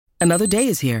Another day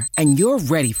is here, and you're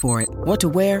ready for it. What to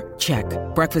wear? Check.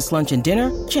 Breakfast, lunch, and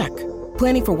dinner? Check.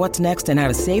 Planning for what's next and how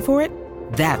to save for it?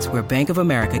 That's where Bank of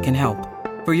America can help.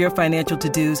 For your financial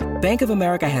to-dos, Bank of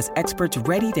America has experts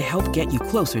ready to help get you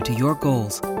closer to your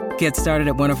goals. Get started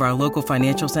at one of our local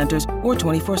financial centers or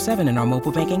 24/7 in our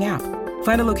mobile banking app.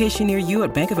 Find a location near you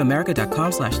at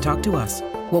bankofamerica.com/talktous.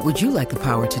 What would you like the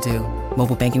power to do?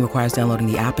 Mobile banking requires downloading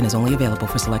the app and is only available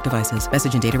for select devices.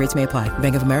 Message and data rates may apply.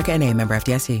 Bank of America N.A., member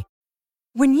FDIC.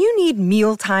 When you need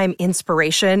mealtime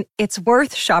inspiration, it's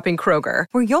worth shopping Kroger,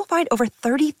 where you'll find over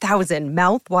 30,000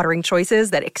 mouth-watering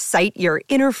choices that excite your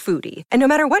inner foodie. And no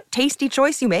matter what tasty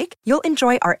choice you make, you'll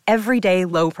enjoy our everyday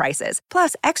low prices,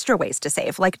 plus extra ways to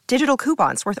save, like digital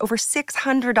coupons worth over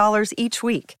 $600 each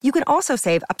week. You can also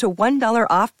save up to $1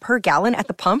 off per gallon at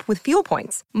the pump with fuel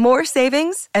points. More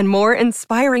savings and more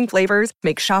inspiring flavors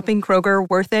make shopping Kroger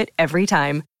worth it every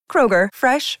time. Kroger,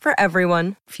 fresh for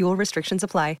everyone. Fuel restrictions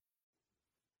apply.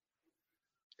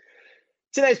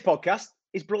 Today's podcast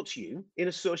is brought to you in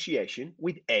association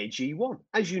with AG1.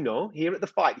 As you know, here at the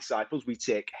Fight Disciples, we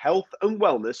take health and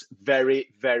wellness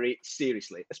very, very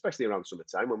seriously, especially around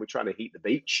summertime when we're trying to heat the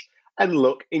beach and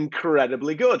look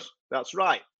incredibly good. That's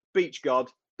right, beach god,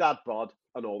 dad bod,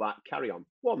 and all that carry on.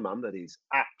 One man that is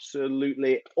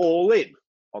absolutely all in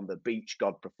on the beach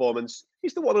god performance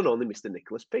is the one and only Mr.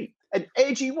 Nicholas P. And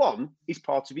AG1 is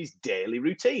part of his daily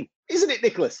routine. Isn't it,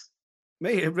 Nicholas?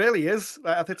 Mate, it really is.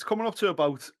 It's coming up to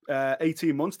about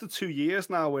 18 months to 2 years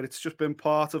now where it's just been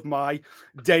part of my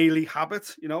daily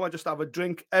habit. You know, I just have a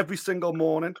drink every single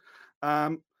morning.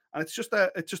 And it's just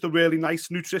a really nice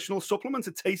nutritional supplement.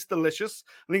 It tastes delicious.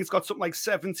 I think it's got something like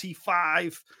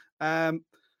 75 high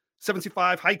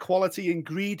quality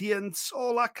ingredients,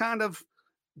 all that kind of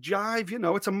jive. You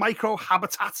know, it's a micro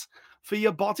habitat for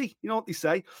your body. You know what they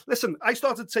say? Listen, I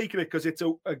started taking it because it's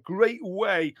a great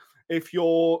way. If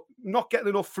you're not getting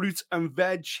enough fruit and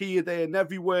veg here, there, and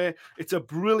everywhere, it's a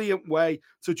brilliant way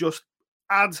to just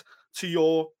add to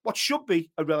your what should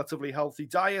be a relatively healthy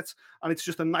diet. And it's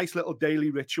just a nice little daily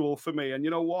ritual for me. And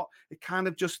you know what? It kind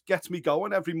of just gets me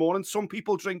going every morning. Some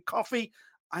people drink coffee.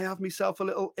 I have myself a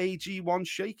little AG1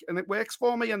 shake, and it works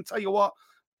for me. And tell you what,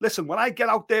 listen, when I get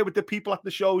out there with the people at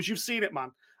the shows, you've seen it,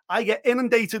 man. I get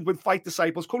inundated with Fight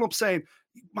Disciples coming up saying,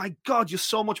 my God, you're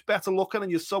so much better looking and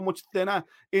you're so much thinner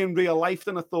in real life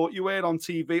than I thought you were on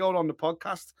TV or on the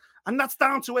podcast. And that's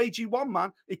down to AG1,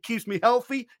 man. It keeps me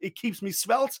healthy, it keeps me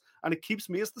svelte, and it keeps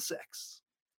me as the sex.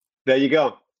 There you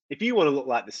go. If you want to look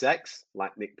like the sex,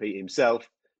 like Nick Pete himself,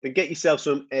 then get yourself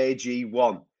some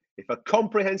AG1. If a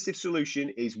comprehensive solution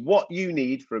is what you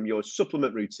need from your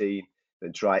supplement routine,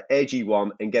 then try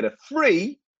AG1 and get a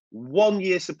free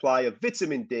 1-year supply of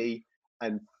vitamin D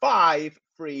and 5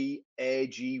 free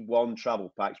AG1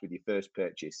 travel packs with your first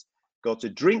purchase. Go to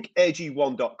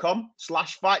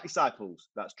drinkag1.com/fightdisciples.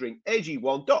 That's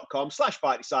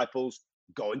drinkag1.com/fightdisciples.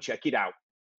 Go and check it out.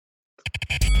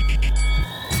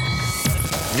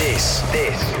 This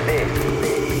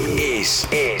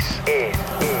is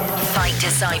Fight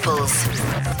Disciples.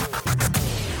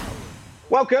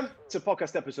 Welcome to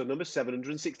podcast episode number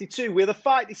 762. We're the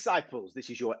Fight Disciples. This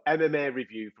is your MMA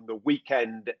review from the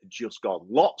weekend just gone.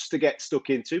 Lots to get stuck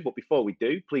into, but before we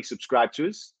do, please subscribe to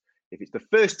us. If it's the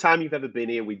first time you've ever been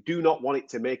here, we do not want it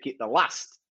to make it the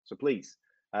last. So please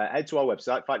head to our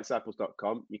website,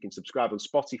 fightdisciples.com. You can subscribe on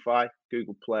Spotify,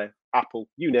 Google Play, Apple,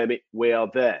 you name it, we are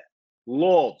there.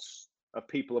 Loads of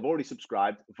people have already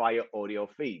subscribed via audio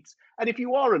feeds. And if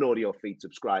you are an audio feed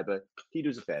subscriber, can you do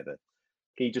us a favor?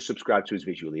 Can you just subscribe to us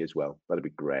visually as well? That'd be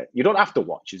great. You don't have to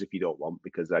watch us if you don't want,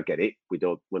 because I get it. We're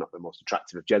not the most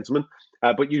attractive of gentlemen,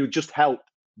 but you just help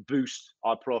boost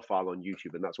our profile on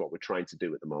YouTube, and that's what we're trying to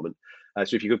do at the moment.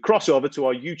 So if you could cross over to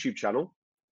our YouTube channel,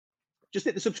 just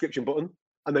hit the subscription button,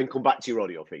 and then come back to your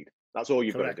audio feed. That's all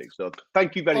you've got to do. So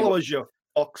thank you very much. Follow us, your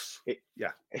ox.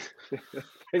 Yeah.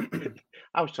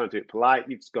 I was trying to do it polite.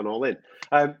 You've just gone all in.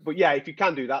 But yeah, if you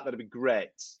can do that, that'd be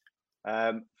great.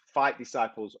 Fight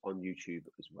Disciples on YouTube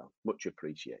as well. Much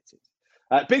appreciated.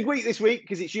 Big week this week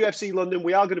because it's UFC London.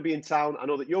 We are going to be in town. I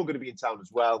know that you're going to be in town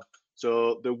as well.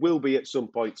 So there will be at some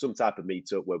point some type of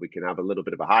meetup where we can have a little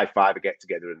bit of a high five, a get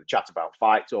together and a chat about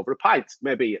fights over a pint,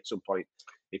 maybe at some point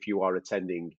if you are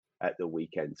attending at the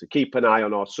weekend. So keep an eye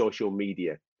on our social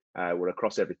media. We're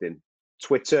across everything.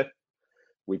 Twitter.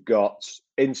 We've got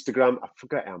Instagram. I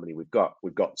forget how many we've got.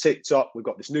 We've got TikTok. We've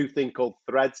got this new thing called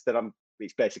Threads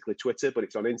it's basically Twitter, but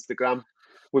it's on Instagram.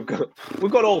 We've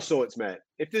got all sorts, mate.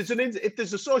 If there's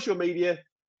a social media,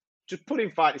 just put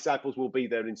in Fight Disciples. We'll be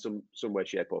there in some way,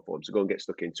 shape, or form. So go and get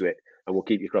stuck into it, and we'll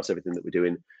keep you across everything that we're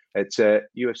doing at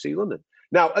UFC London.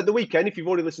 Now, at the weekend, if you've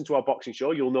already listened to our boxing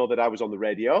show, you'll know that I was on the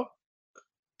radio.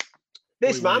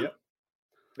 This man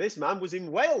was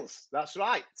in Wales. That's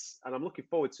right. And I'm looking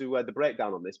forward to the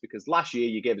breakdown on this, because last year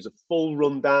you gave us a full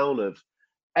rundown of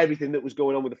everything that was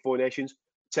going on with the Four Nations.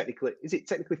 Is it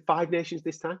technically Five Nations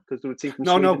this time? Because there were a team from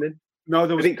Sweden in? No,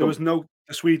 there was no.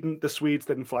 The Swedes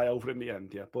didn't fly over in the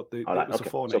end, yeah. But it was a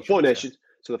Four Nations. So Four Nations.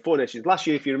 So the Four Nations. Last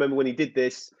year, if you remember when he did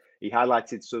this, he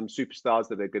highlighted some superstars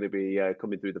that are going to be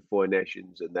coming through the Four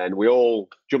Nations, and then we all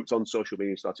jumped on social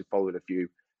media and started following a few.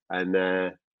 And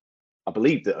I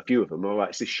believe that a few of them are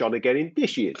actually shone again in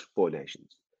this year's Four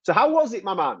Nations. So how was it,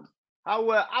 my man?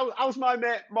 How's my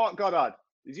mate Mark Goddard?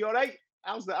 Is he all right?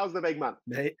 How's the big man?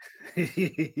 Mate,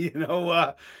 you know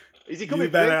what? Is he coming?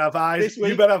 You better have eyes.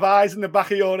 You better have eyes in the back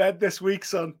of your head this week,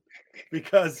 son,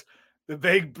 because the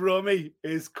big Brummy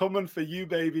is coming for you,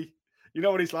 baby. You know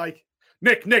what he's like.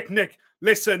 Nick,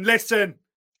 listen.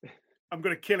 I'm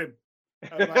going to kill him.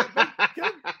 I'm like,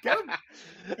 kill him.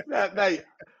 Mate,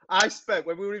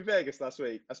 when we were in Vegas last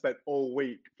week, I spent all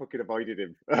week fucking avoiding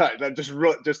him.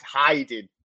 just hiding.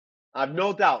 I have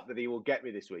no doubt that he will get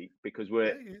me this week, because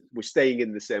we're staying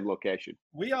in the same location.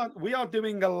 We are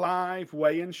doing a live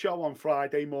weigh-in show on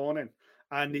Friday morning,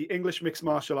 and the English Mixed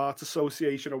Martial Arts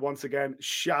Association are once again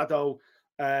shadow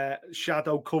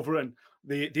covering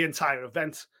the entire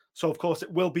event. So of course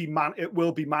it will be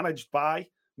managed by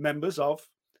members of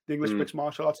the English Mixed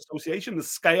Martial Arts Association. The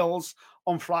scales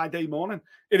on Friday morning.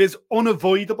 It is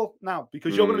unavoidable now,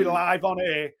 because you're going to be live on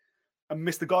air, and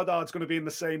Mr. Goddard's going to be in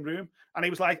the same room. And he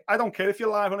was like, I don't care if you're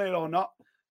live on air or not.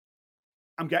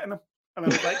 I'm getting him. And I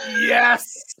was like,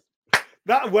 yes!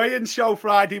 That weigh-in show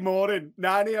Friday morning,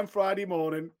 9 a.m. Friday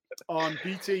morning on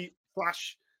BT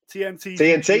Flash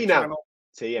TNT now. Channel,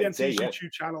 TNT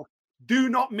YouTube channel. Do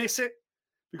not miss it,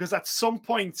 because at some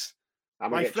point,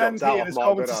 my friend here is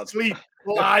going to sleep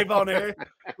live on air.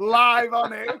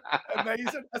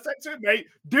 Amazing. I said to him, mate,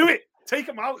 do it. Take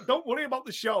him out. Don't worry about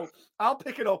the show. I'll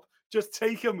pick it up. Just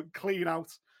take him clean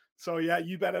out. So yeah,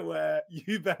 you better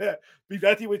be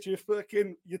ready with your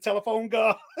telephone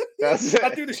guard. That's it.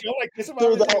 I do the show like this.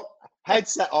 Do the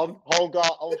headset on,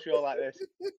 whole show like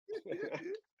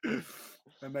this.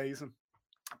 Amazing.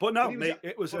 But no, mate,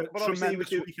 it was a tremendous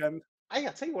weekend. Hey,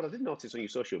 I tell you what, I did notice on your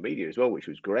social media as well, which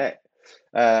was great.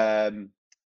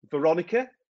 Veronica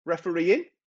refereeing.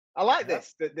 I like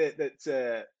this.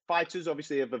 That fighters,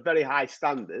 obviously of a very high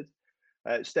standard,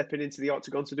 stepping into the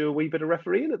octagon to do a wee bit of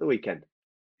refereeing at the weekend.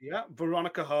 Yeah,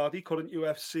 Veronica Hardy, current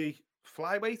UFC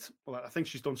flyweight. Well, I think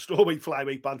she's done strawweight,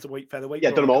 flyweight, bantamweight, featherweight. Yeah,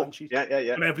 done them all. Yeah.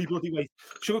 Done every bloody weight.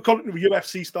 She was current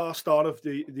UFC star of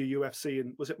the UFC,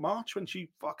 and was it March when she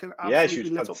fucking she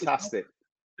was fantastic.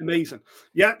 Amazing.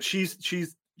 Yeah, she's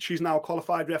now a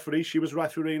qualified referee. She was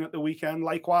refereeing at the weekend.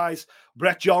 Likewise,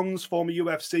 Brett Johns, former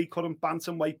UFC current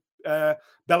bantamweight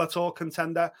Bellator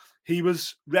contender, he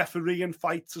was refereeing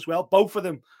fights as well. Both of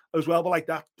them as well, but like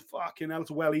that, fucking hell,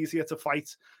 it's well easier to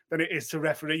fight than it is to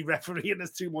referee. Refereeing,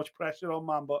 there's too much pressure on,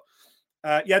 man. But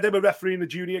they were refereeing the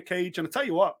junior cage, and I tell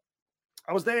you what,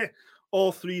 I was there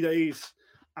all 3 days,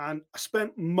 and I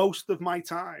spent most of my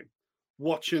time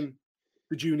watching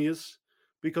the juniors,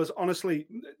 because honestly,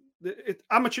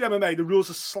 amateur MMA, the rules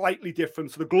are slightly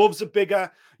different. So the gloves are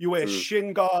bigger, you wear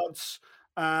shin guards,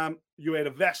 you wear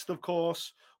a vest, of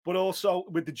course, but also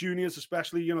with the juniors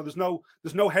especially, there's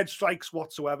no head strikes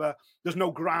whatsoever. There's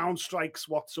no ground strikes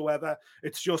whatsoever.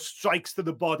 It's just strikes to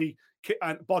the body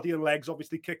and legs,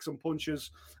 obviously kicks and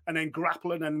punches, and then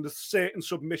grappling, and there's certain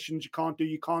submissions you can't do.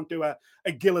 You can't do a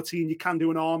guillotine. You can do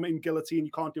an arm in guillotine.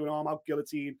 You can't do an arm out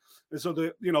guillotine. There's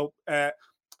other,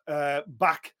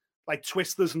 back like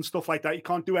twisters and stuff like that. You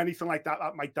can't do anything like that.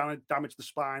 That might damage the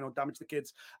spine or damage the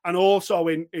kids. And also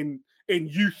in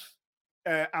youth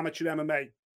amateur MMA,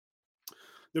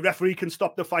 the referee can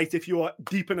stop the fight if you are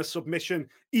deep in a submission,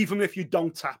 even if you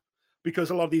don't tap, because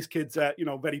a lot of these kids are,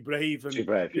 very brave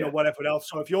and whatever else.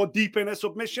 So if you're deep in a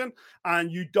submission and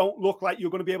you don't look like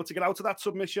you're going to be able to get out of that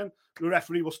submission, the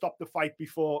referee will stop the fight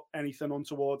before anything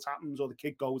untoward happens or the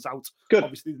kid goes out. Good.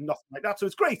 Obviously, nothing like that. So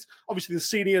it's great. Obviously, the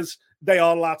seniors, they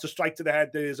are allowed to strike to the head.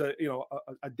 There's a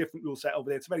different rule set over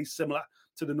there. It's very similar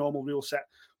to the normal rule set.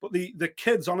 But the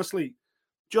kids, honestly,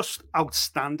 just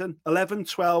outstanding. 11,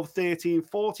 12, 13,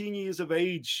 14 years of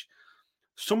age.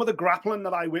 Some of the grappling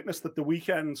that I witnessed at the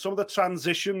weekend, some of the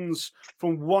transitions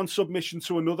from one submission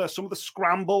to another, some of the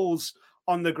scrambles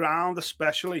on the ground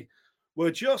especially, were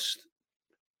just,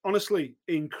 honestly,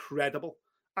 incredible.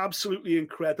 Absolutely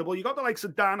incredible. You got the likes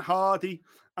of Dan Hardy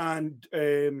and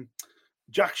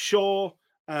Jack Shaw,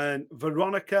 and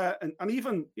Veronica and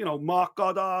even, Mark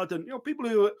Goddard and, people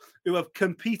who have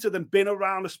competed and been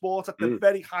around the sport at the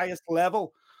very highest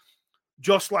level,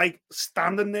 just like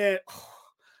standing there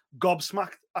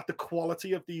gobsmacked at the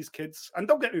quality of these kids. And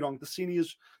don't get me wrong, the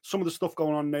seniors, some of the stuff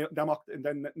going on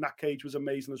in that cage was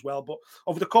amazing as well. But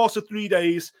over the course of 3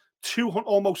 days,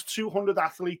 almost 200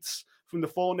 athletes from the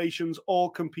 4 nations all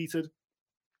competed.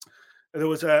 There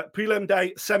was a prelim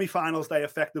day, semi-finals day,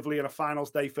 effectively, and a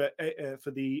finals day for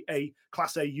the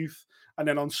Class A youth. And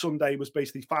then on Sunday was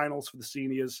basically finals for the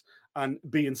seniors and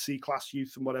B and C class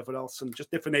youth and whatever else, and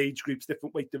just different age groups,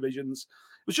 different weight divisions.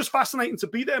 It was just fascinating to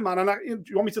be there, man. And do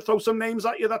you want me to throw some names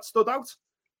at you that stood out?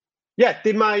 Yeah,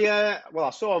 did I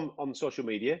saw him on social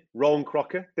media. Rowan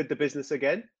Crocker did the business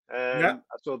again. I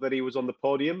saw that he was on the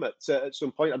podium at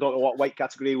some point. I don't know what weight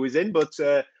category he was in, but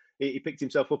he picked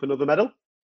himself up another medal.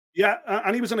 Yeah,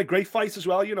 and he was in a great fight as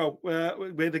well,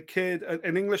 where the kid,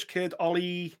 an English kid,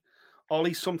 Ollie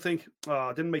something. Oh,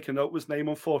 I didn't make a note of his name,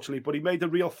 unfortunately, but he made a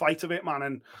real fight of it, man.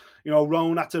 And,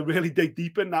 Rowan had to really dig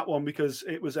deep in that one because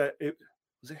it was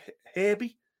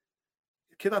Herbie?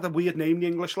 The kid had a weird name, the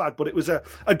English lad, but it was a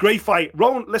great fight.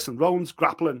 Rowan's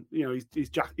grappling,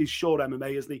 he's short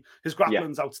MMA, isn't he? His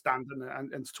grappling's outstanding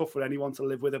and it's tough for anyone to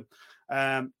live with him.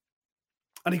 And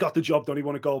he got the job done. He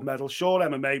won a gold medal. Short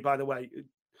MMA, by the way.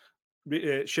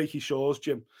 Shaky Shores,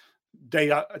 Jim, they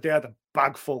had a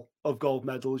bag full of gold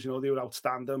medals. They were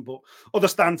outstanding. But other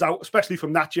stands out, especially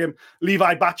from that, Jim.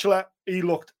 Levi Batchelor, he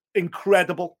looked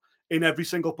incredible in every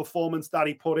single performance that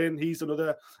he put in. He's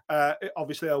another,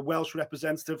 obviously, a Welsh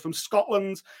representative from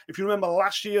Scotland. If you remember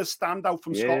last year's standout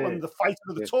from Scotland, the fighter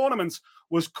of the tournament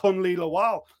was Cunley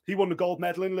Lawal. He won the gold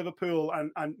medal in Liverpool,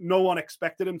 and no one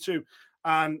expected him to.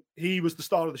 And he was the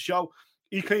star of the show.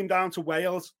 He came down to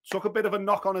Wales, took a bit of a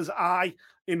knock on his eye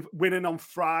in winning on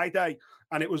Friday,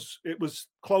 and it was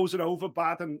closing over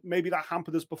bad, and maybe that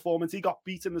hampered his performance. He got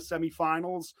beat in the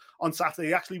semi-finals on Saturday.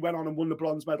 He actually went on and won the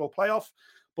bronze medal playoff,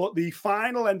 but the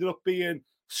final ended up being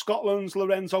Scotland's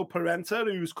Lorenzo Parenta,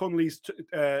 who's Cunley's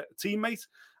teammate,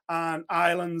 and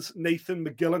Ireland's Nathan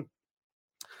McGillan.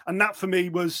 And that, for me,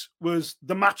 was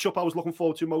the matchup I was looking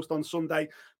forward to most on Sunday.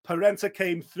 Parenta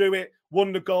came through it,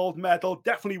 won the gold medal,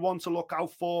 definitely one to look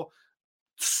out for.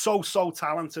 So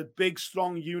talented, big,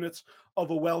 strong unit of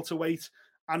a welterweight.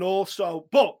 And also,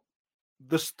 but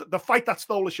the fight that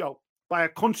stole the show by a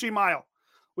country mile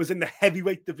was in the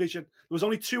heavyweight division. There was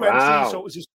only 2 entries, so it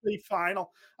was his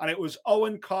pre-final. And it was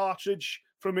Owen Cartridge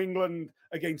from England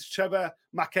against Trevor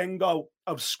Makengo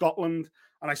of Scotland.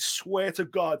 And I swear to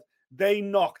God, they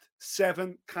knocked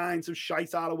 7 kinds of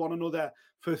shite out of one another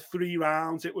for 3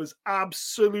 rounds. It was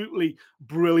absolutely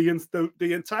brilliant.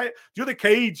 The other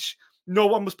cage, no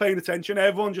one was paying attention.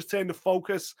 Everyone just turned to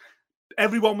focus.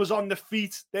 Everyone was on their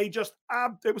feet. It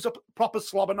was a proper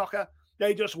slobber knocker.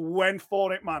 They just went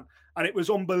for it, man. And it was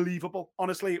unbelievable.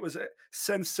 Honestly, it was a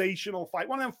sensational fight.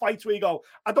 One of them fights where you go,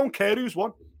 I don't care who's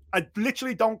won. I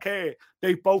literally don't care.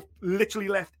 They both literally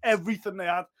left everything they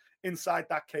had inside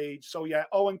that cage. So yeah,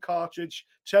 Owen Cartridge,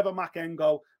 Trevor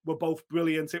Makengo were both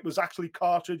brilliant. It was actually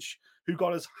Cartridge who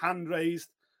got his hand raised.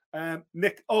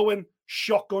 Nick Owen,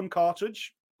 shotgun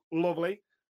Cartridge, lovely.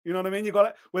 You know what I mean? You got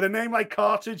it with a name like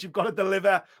Cartridge. You've got to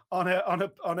deliver on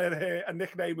a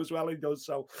nickname as well. He does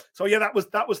so. So yeah, that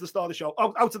was the start of the show.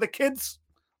 Out of the kids,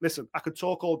 listen, I could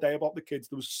talk all day about the kids.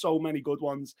 There was so many good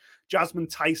ones. Jasmine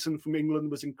Tyson from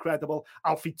England was incredible.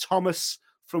 Alfie Thomas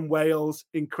from Wales,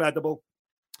 incredible.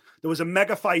 There was a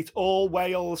mega fight, all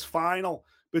Wales final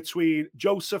between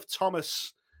Joseph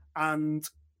Thomas and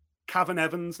Cavan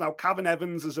Evans. Now, Cavan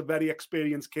Evans is a very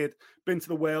experienced kid, been to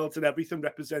the Worlds and everything,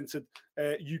 represented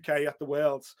UK at the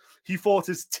Worlds. He fought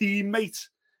his teammate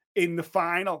in the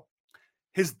final.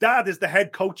 His dad is the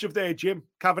head coach of their gym,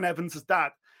 Cavan Evans'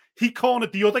 dad. He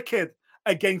cornered the other kid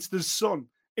against his son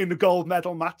in the gold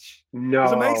medal match. No. It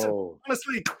was amazing.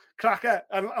 Honestly, cracker.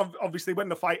 And obviously when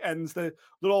the fight ends, they're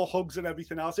all hugs and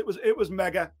everything else. It was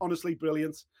mega, honestly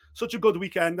brilliant. Such a good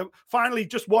weekend. And finally,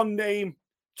 just one name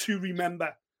to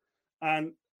remember.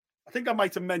 And I think I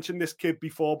might have mentioned this kid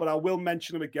before, but I will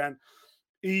mention him again.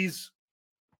 He's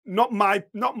not my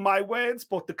words,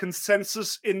 but the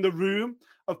consensus in the room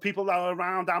of people that are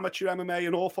around amateur MMA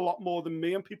an awful lot more than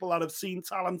me and people that have seen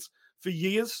talent for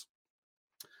years.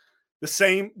 The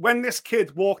same, when this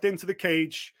kid walked into the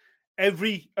cage,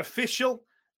 every official,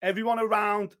 everyone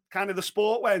around kind of the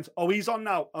sport went, oh, he's on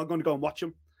now. I'm going to go and watch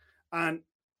him. And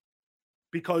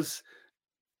because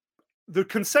the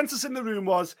consensus in the room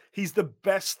was he's the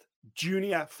best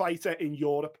junior fighter in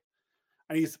Europe.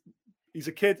 And he's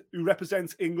a kid who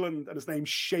represents England, and his name's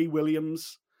Shea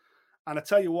Williams. And I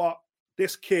tell you what,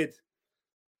 this kid,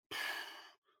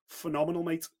 phenomenal,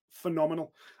 mate.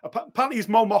 Phenomenal. Apparently, he's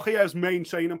Mo Mokhiyev's main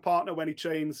training partner when he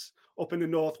trains up in the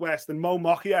Northwest. And Mo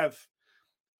Mokhiev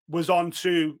was on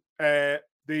to the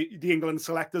England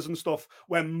selectors and stuff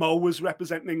when Mo was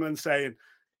representing England, saying,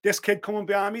 this kid coming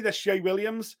behind me, this Shea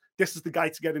Williams, this is the guy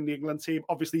to get in the England team.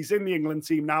 Obviously, he's in the England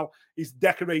team now. He's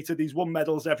decorated. He's won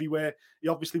medals everywhere. He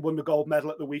obviously won the gold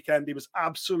medal at the weekend. He was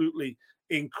absolutely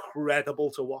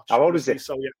incredible to watch. How old is he?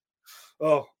 So,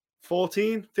 yeah.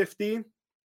 14, 15.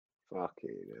 Fucking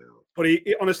hell. But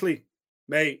he honestly,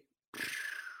 mate,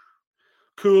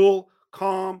 cool,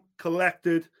 calm,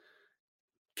 collected,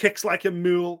 kicks like a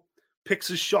mule, picks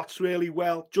his shots really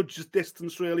well, judges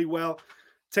distance really well,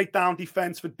 take down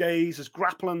defense for days. His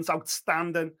grappling's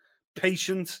outstanding,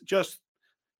 patient.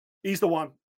 He's the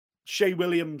one. Shea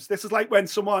Williams. This is like when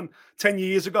someone 10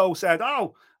 years ago said,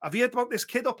 oh, have you heard about this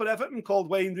kid up at Everton called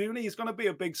Wayne Rooney? He's going to be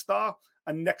a big star.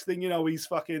 And next thing you know, he's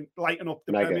fucking lighting up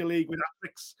the Premier League with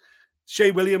hat-tricks.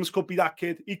 Shea Williams could be that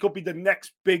kid. He could be the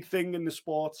next big thing in the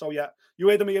sport. So, yeah, you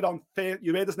heard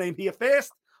his name here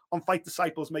first on Fight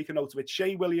Disciples. Make a note of it.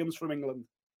 Shea Williams from England.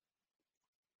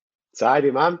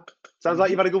 Tidy, man. Sounds like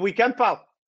you've had a good weekend, pal.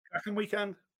 Cracking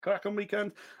weekend.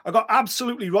 I got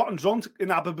absolutely rotten drunk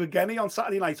in Abergavenny on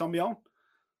Saturday night on my own.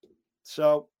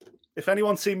 So, if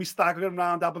anyone's seen me staggering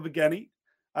around Abergavenny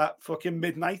at fucking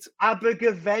midnight.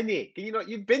 Abergavenny.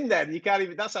 You've been there and you can't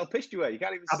even, that's how pissed you were. You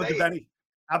can't even say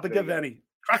Abergavenny.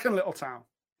 Cracking little town.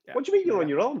 Yeah. What do you mean you're on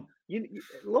your own?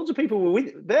 Loads of people were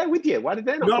there with you. Why did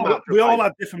they not come out? We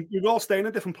were all staying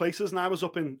in different places, and I was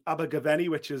up in Abergavenny,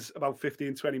 which is about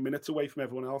 15, 20 minutes away from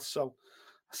everyone else. So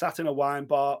I sat in a wine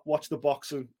bar, watched the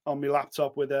boxing on my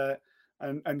laptop with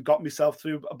and got myself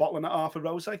through a bottle and a half of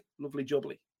rosé. Lovely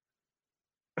jubbly.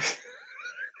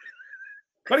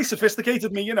 Very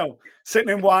sophisticated me, sitting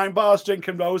in wine bars,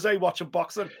 drinking rosé, watching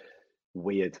boxing.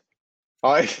 Weird.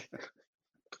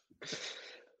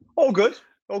 All good.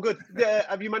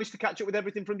 Have you managed to catch up with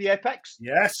everything from the Apex?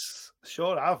 Yes,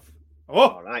 sure have.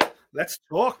 All right. Let's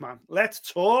talk, man. Let's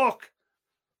talk.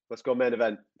 Let's go main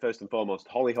event, first and foremost.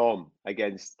 Holly Holm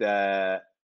against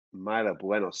Mayra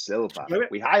Bueno Silva.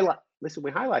 We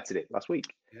highlighted it last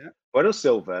week. Yeah. Bueno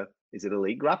Silva is an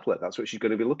elite grappler. That's what she's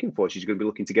going to be looking for. She's going to be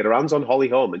looking to get her hands on Holly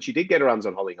Holm, and she did get her hands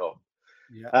on Holly Holm.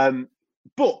 Yeah.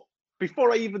 But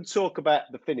before I even talk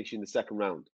about the finish in the second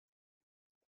round,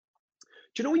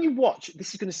 do you know when you watch,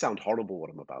 this is going to sound horrible what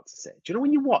I'm about to say. Do you know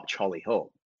when you watch Holly Holm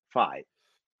fight,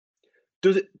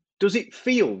 does it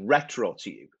feel retro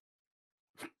to you?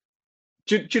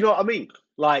 Do you know what I mean?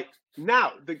 Like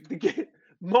now, the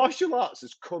martial arts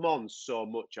has come on so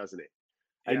much, hasn't it?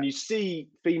 Yeah. And you see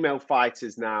female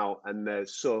fighters now, and they're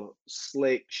so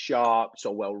slick, sharp,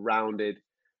 so well-rounded.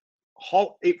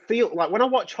 It feels like when I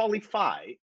watch Holly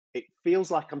fight, it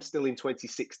feels like I'm still in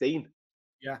 2016.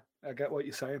 Yeah, I get what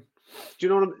you're saying. Do you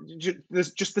know what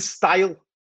there's just the style.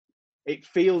 It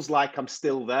feels like I'm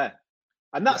still there.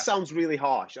 And that sounds really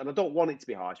harsh. And I don't want it to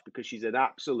be harsh because she's an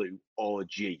absolute OG.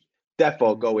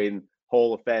 Therefore, going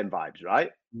Hall of Fame vibes,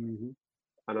 right? Mm-hmm.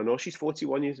 And I know she's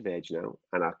 41 years of age now.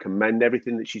 And I commend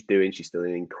everything that she's doing. She's still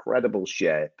in incredible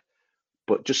shape.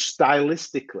 But just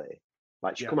stylistically,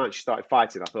 like she come out and she started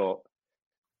fighting, I thought,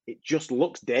 it just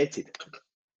looks dated.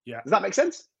 Yeah. Does that make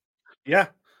sense? Yeah.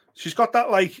 She's got that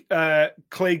like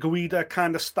Clay Guida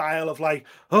kind of style of like,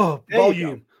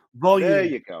 volume. There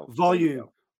you go. Volume.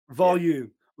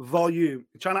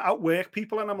 Trying to outwork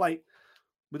people. And I'm like,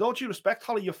 with all due respect,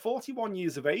 Holly, you're 41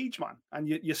 years of age, man. And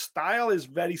your style is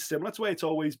very similar to where it's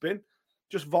always been.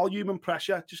 Just volume and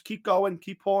pressure. Just keep going,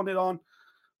 keep pouring it on.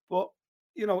 But,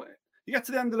 you get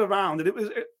to the end of the round, and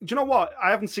do you know what?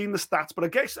 I haven't seen the stats, but I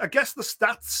guess the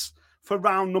stats for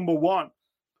round number one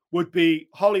would be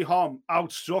Holly Holm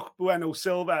outstruck Bueno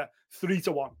Silva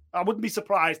 3-1. I wouldn't be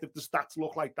surprised if the stats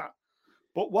look like that.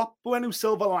 But what Bueno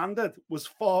Silva landed was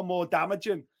far more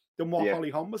damaging than what Holly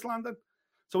Holm was landing.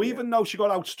 So even though she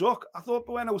got outstruck, I thought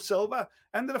Bueno Silva,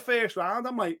 end of the first round,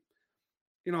 I'm like,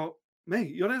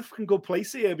 mate, you're in a fucking good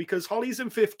place here because Holly's in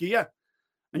fifth gear.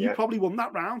 And you probably won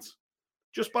that round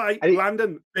just by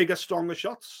landing bigger, stronger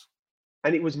shots.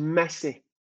 And it was messy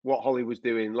what Holly was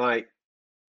doing. Like,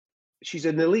 she's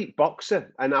an elite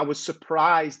boxer, and I was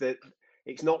surprised that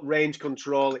it's not range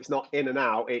control, it's not in and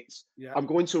out, it's I'm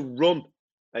going to run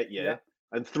at you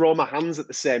and throw my hands at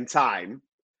the same time,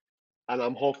 and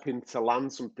I'm hoping to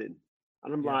land something.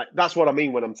 And I'm like, that's what I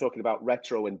mean when I'm talking about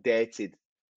retro and dated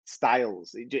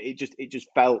styles. It just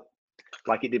felt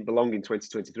like it didn't belong in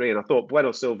 2023. And I thought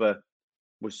Bueno Silva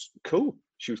was cool.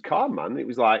 She was calm, man. It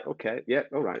was like, okay, yeah,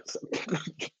 all right. So,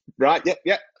 right,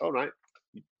 yeah, all right.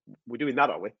 We're doing that,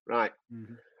 are we? Right.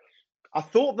 Mm-hmm. I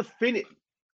thought the finish,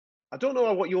 I don't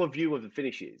know what your view of the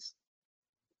finish is,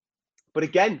 but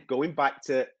again, going back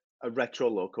to a retro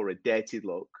look or a dated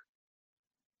look,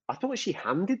 I thought she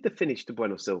handed the finish to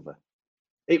Bueno Silva.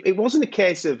 It wasn't a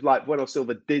case of like Bueno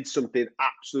Silva did something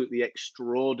absolutely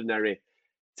extraordinary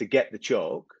to get the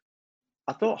choke.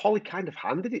 I thought Holly kind of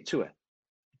handed it to her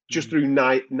just through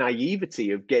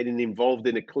naivety of getting involved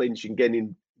in a clinch and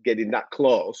getting that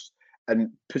close and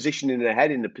positioning her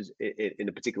head in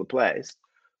a particular place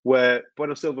where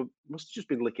Bueno Silva must have just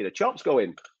been licking her chops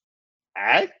going,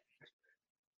 eh?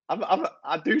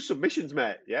 I do submissions,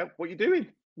 mate. Yeah, what you doing?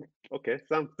 Okay,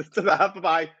 Sam,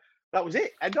 bye. That was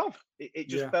it. End of. It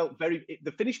just felt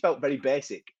the finish felt very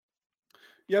basic.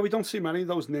 Yeah, we don't see many of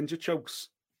those ninja chokes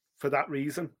for that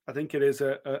reason. I think it is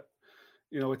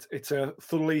it's a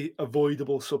thoroughly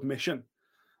avoidable submission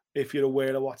if you're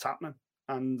aware of what's happening.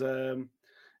 And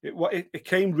it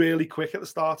came really quick at the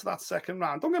start of that second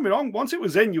round. Don't get me wrong. Once it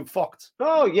was in, you fucked.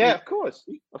 Oh yeah, of course.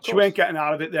 She weren't getting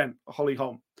out of it then, Holly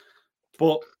Holm.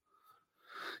 But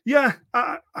yeah,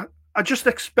 I just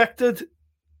expected.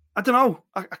 I don't know.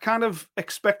 I kind of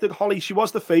expected Holly. She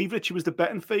was the favourite. She was the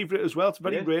betting favourite as well. It's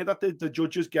very rare that the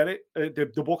judges get it.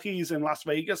 The bookies in Las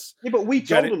Vegas. Yeah, but we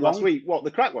told them last week what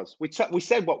the crack was. We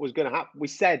said what was going to happen. We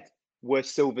said where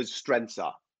Silva's strengths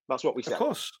are. That's what we said. Of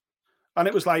course. And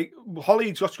it was like,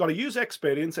 Holly just got to use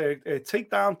experience, take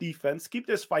down defense, keep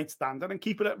this fight standing and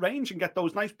keep it at range and get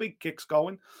those nice big kicks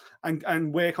going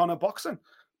and work on her boxing.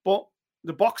 But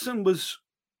the boxing was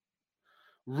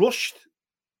rushed.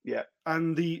 Yeah.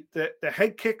 And the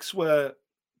head kicks were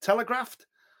telegraphed.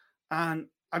 And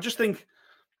I just think,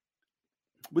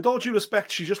 with all due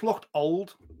respect, she just looked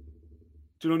old.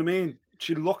 Do you know what I mean?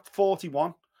 She looked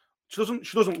 41. She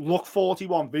doesn't look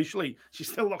 41 visually. She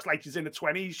still looks like she's in her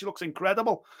 20s. She looks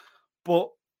incredible. But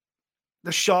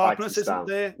the sharpness isn't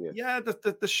there. Yeah,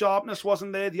 the sharpness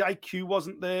wasn't there. The IQ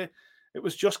wasn't there. It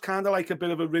was just kind of like a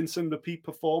bit of a rinse and repeat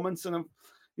performance. And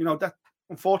that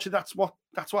unfortunately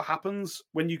that's what happens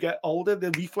when you get older.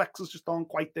 The reflexes just aren't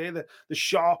quite there. The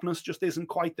sharpness just isn't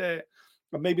quite there.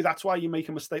 And maybe that's why you make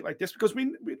a mistake like this, because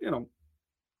we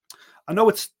I know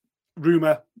it's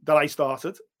rumor that I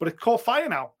started, but it caught fire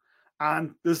now.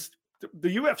 And the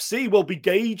UFC will be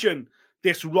gauging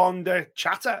this Ronda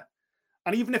chatter.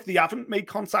 And even if they haven't made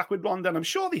contact with Ronda, and I'm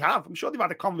sure they have, I'm sure they've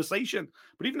had a conversation,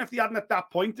 but even if they hadn't at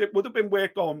that point, it would have been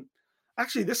work on,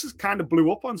 actually, this is kind of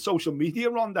blew up on social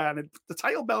media, Ronda, and the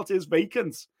title belt is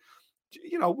vacant.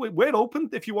 We're open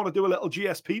if you want to do a little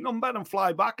GSP number and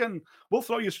fly back, and we'll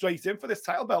throw you straight in for this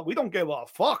title belt. We don't give a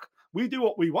fuck. We do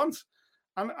what we want.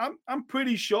 And I'm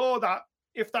pretty sure that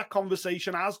if that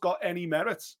conversation has got any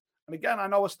merits, and again, I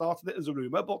know I started it as a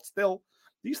rumor, but still,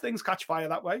 these things catch fire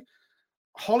that way.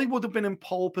 Holly would have been in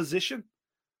pole position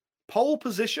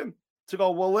to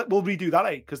go, well, we'll redo that,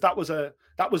 because that was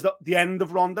the end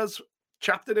of Ronda's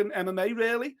chapter in MMA,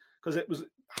 really, because it was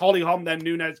Holly Holm, then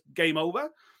Nunes, game over.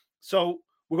 So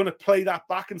we're going to play that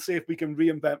back and see if we can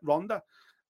reinvent Ronda.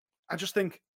 I just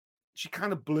think she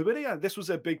kind of blew it here. This was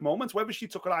a big moment. Whether she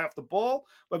took her eye off the ball,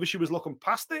 whether she was looking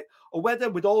past it, or whether,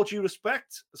 with all due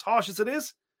respect, as harsh as it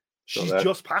is, she's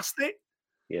just past it.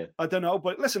 Yeah, I don't know.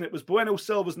 But listen, it was Bueno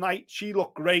Silva's night. She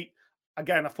looked great.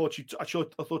 Again, I thought she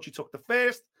took the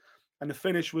first, and the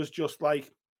finish was just like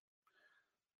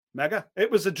mega. It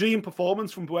was a dream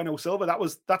performance from Bueno Silva.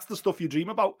 That's the stuff you dream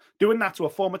about. Doing that to a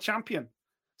former champion.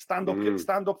 Stand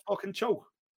up, fucking choke.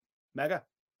 Mega.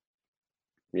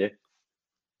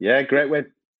 Yeah, great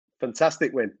win.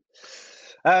 Fantastic win.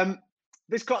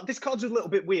 This card's a little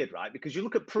bit weird, right? Because you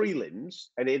look at prelims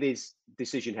and it is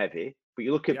decision heavy, but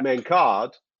you look at main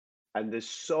card and there's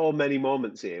so many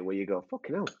moments here where you go,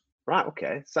 fucking hell. Right,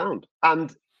 okay, sound.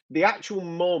 And the actual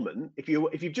moment, if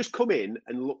you've just come in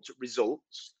and looked at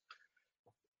results,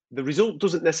 the result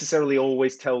doesn't necessarily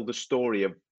always tell the story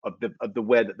of the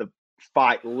way that the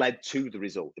fight led to the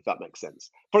result, if that makes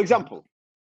sense. For example,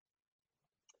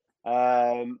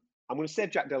 I'm going to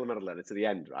save Jack Della Maddalena to the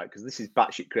end, right? Because this is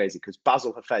batshit crazy. Because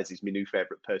Bassil Hafez is my new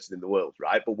favorite person in the world,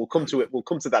 right? But we'll come to it. We'll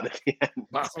come to that at the end.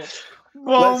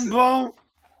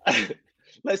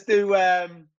 Let's do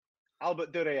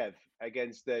Albert Duraev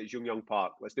against Jung Yong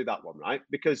Park. Let's do that one, right?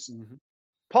 Because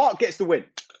Park gets the win,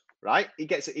 right? He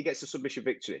gets a submission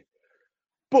victory.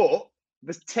 But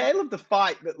the tail of the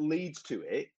fight that leads to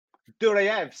it,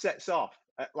 Duraev sets off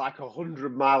at like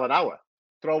 100 miles an hour,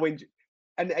 throwing.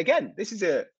 And again, this is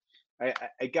a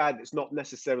guy that's not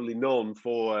necessarily known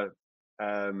for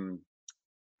the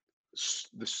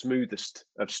smoothest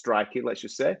of striking, let's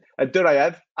just say. And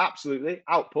Duraev, absolutely,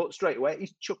 output straight away.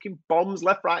 He's chucking bombs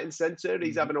left, right, and centre.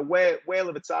 He's having a whale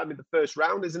of a time in the first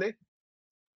round, isn't he?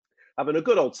 Having a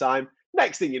good old time.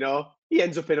 Next thing you know, he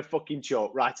ends up in a fucking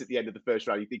choke right at the end of the first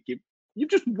round. You're thinking,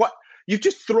 you've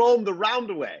just thrown the round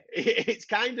away. It's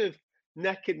kind of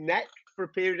neck and neck for a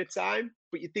period of time,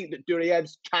 but you think that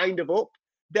Duraev's kind of up.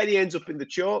 Then he ends up in the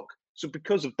choke. So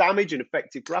because of damage and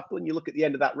effective grappling, you look at the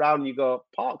end of that round and you go,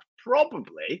 Park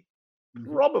probably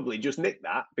just nicked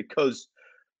that, because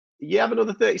you have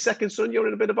another 30 seconds, son, you're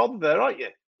in a bit of bother there, aren't you?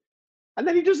 And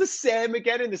then he does the same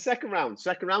again in the second round.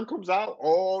 Second round comes out.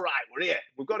 All right, we're here.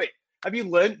 We've got it. Have you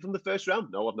learned from the first round?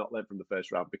 No, I've not learned from the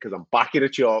first round, because I'm back in a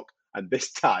choke, and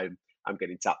this time I'm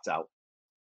getting tapped out.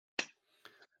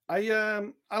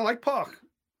 I like Park,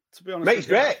 to be honest. Mate, he's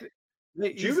great.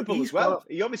 He's Durable as well.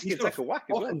 He obviously can take a whack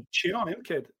as well. Chin on him,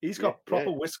 kid. He's got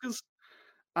proper whiskers.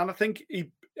 And I think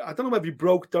I don't know whether he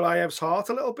broke Duraev's heart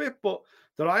a little bit, but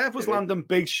Duraev was landing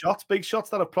big shots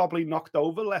that have probably knocked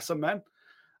over lesser men.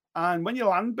 And when you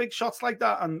land big shots like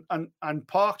that, and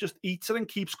Park just eats it and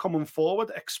keeps coming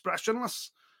forward,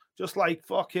 expressionless, just like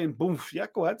fucking boom. Yeah,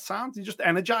 go ahead, sound. He's just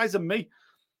energizing me.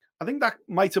 I think that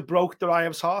might have broke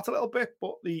Duraev's heart a little bit,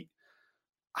 but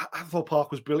I thought Park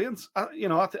was brilliant.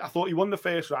 I thought he won the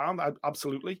first round,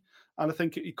 absolutely. And I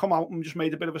think he come out and just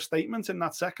made a bit of a statement in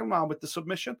that second round with the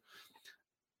submission.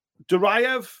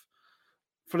 Duraev,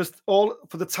 for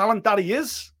the talent that he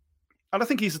is, and I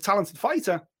think he's a talented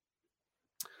fighter.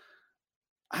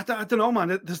 I don't know,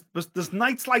 man. There's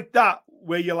nights like that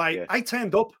where you're like, I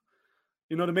turned up.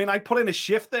 You know what I mean? I put in a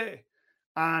shift there,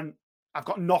 and I've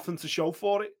got nothing to show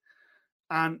for it.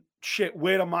 And shit,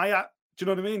 where am I at? Do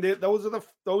you know what I mean? Those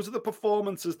are the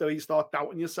performances that you start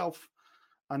doubting yourself,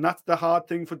 and that's the hard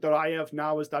thing for Duraev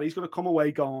now, is that he's going to come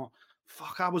away going,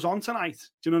 "Fuck, I was on tonight."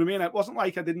 Do you know what I mean? It wasn't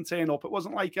like I didn't turn up. It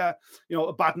wasn't like a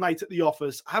bad night at the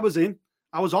office. I was in.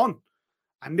 I was on,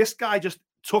 and this guy just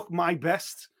took my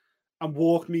best and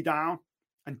walked me down,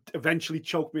 and eventually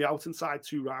choked me out inside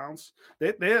 2 rounds.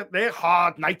 They're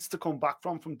hard nights to come back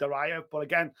from Duraev, but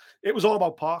again, it was all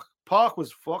about Park. Park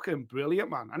was fucking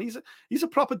brilliant, man. And he's a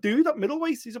proper dude at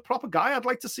middleweight. He's a proper guy. I'd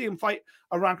like to see him fight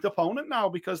a ranked opponent now,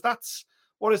 because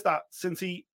what is that? Since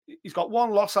he's got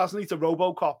 1 loss, hasn't he, to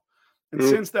RoboCop? And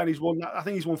since then he's won, I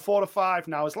think he's won 4 or 5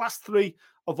 now. His last 3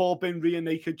 have all been rear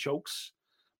naked chokes.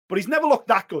 But he's never looked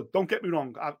that good. Don't get me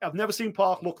wrong. I've never seen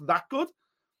Park look that good.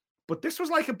 But this was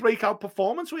like a breakout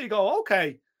performance where you go,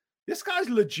 okay, this guy's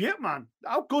legit, man.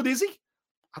 How good is he?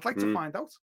 I'd like to find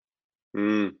out.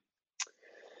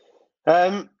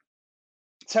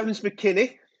 Terence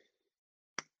McKinney,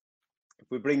 if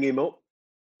we bring him up.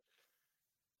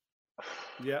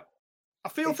 Yeah. I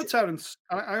feel for Terence.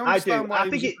 I understand why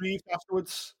he was aggrieved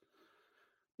afterwards.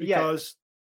 Because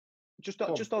just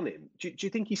on him, do you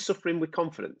think he's suffering with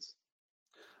confidence?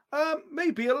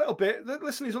 Maybe a little bit.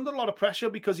 Listen, he's under a lot of pressure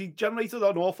because he generated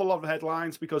an awful lot of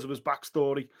headlines because of his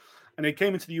backstory. And he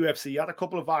came into the UFC, he had a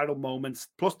couple of viral moments,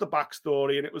 plus the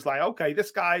backstory, and it was like, okay,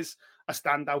 this guy's a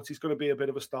standout. He's going to be a bit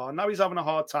of a star. Now he's having a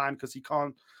hard time because he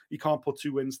can't put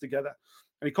 2 wins together.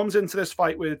 And he comes into this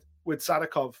fight with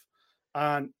Sadikov,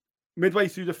 and midway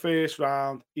through the first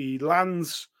round, he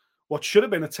lands what should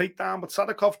have been a takedown, but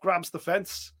Sadikov grabs the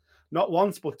fence, not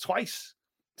once, but twice,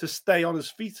 to stay on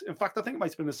his feet. In fact, I think it might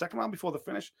have been the second round before the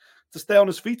finish, to stay on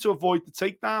his feet to avoid the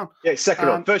takedown. Yeah, second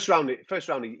round. First round,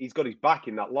 he's got his back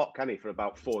in that lock, can he, for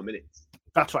about 4 minutes?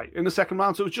 That's right, in the second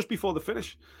round. So it was just before the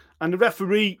finish. And the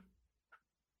referee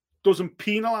doesn't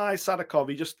penalise Sadikov.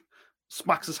 He just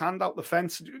smacks his hand out the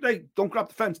fence. Hey, don't grab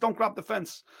the fence. Don't grab the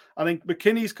fence. I think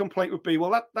McKinney's complaint would be,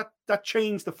 well, that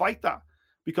changed the fight,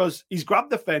 because he's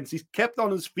grabbed the fence. He's kept on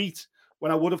his feet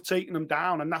when I would have taken him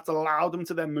down, and that allowed him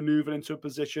to then maneuver into a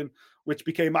position which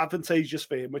became advantageous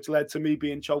for him, which led to me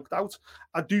being choked out.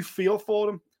 I do feel for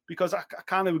him, because I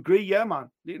kind of agree, yeah, man.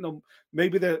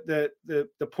 Maybe the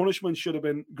punishment should have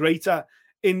been greater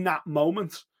in that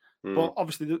moment. But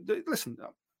obviously, listen,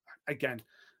 again,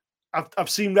 I've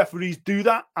seen referees do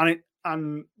that,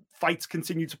 and fights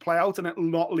continue to play out, and it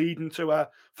not leading to a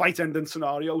fight-ending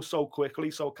scenario so quickly.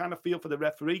 So I kind of feel for the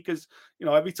referee, because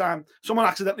every time someone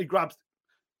accidentally grabs,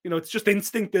 it's just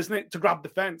instinct, isn't it, to grab the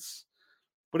fence?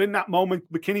 But in that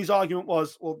moment, McKinney's argument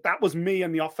was, well, that was me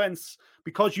in the offense.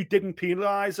 Because you didn't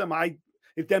penalize him,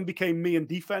 it then became me in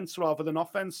defense rather than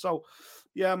offense. So,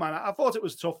 yeah, man, I thought it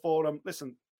was tough for him.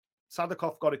 Listen,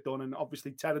 Sadikov got it done, and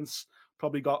obviously Terence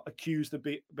probably got accused a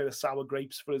bit of sour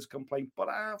grapes for his complaint. But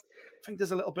I think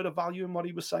there's a little bit of value in what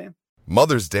he was saying.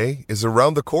 Mother's Day is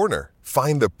around the corner.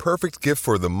 Find the perfect gift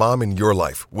for the mom in your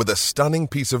life with a stunning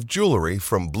piece of jewelry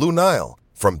from Blue Nile.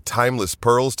 From timeless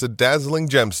pearls to dazzling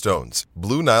gemstones,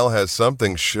 Blue Nile has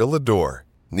something she'll adore.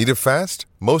 Need it fast?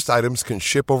 Most items can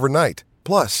ship overnight.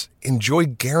 Plus, enjoy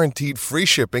guaranteed free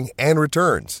shipping and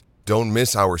returns. Don't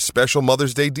miss our special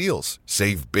Mother's Day deals.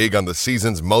 Save big on the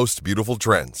season's most beautiful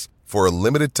trends. For a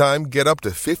limited time, get up to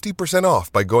 50%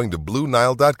 off by going to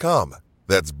BlueNile.com.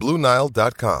 That's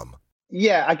BlueNile.com.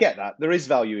 Yeah, I get that. There is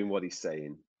value in what he's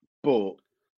saying. But,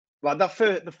 like that,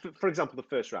 for example, the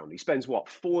first round, he spends,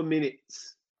 4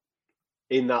 minutes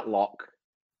in that lock,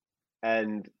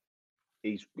 and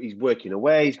he's working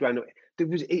away, he's going away.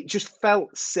 It just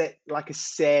felt like a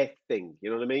safe thing, you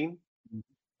know what I mean?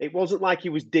 It wasn't like he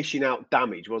was dishing out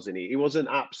damage, wasn't he? He wasn't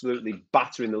absolutely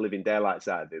battering the living daylights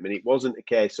out of him. And it wasn't a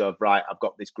case of, right, I've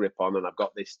got this grip on and I've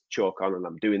got this choke on and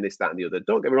I'm doing this, that, and the other.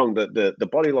 Don't get me wrong, the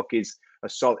body lock is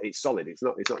it's solid. It's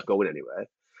not going anywhere.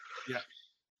 Yeah.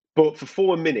 But for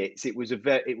 4 minutes, it was a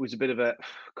bit of a,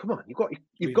 come on, you've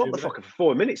got the fucker for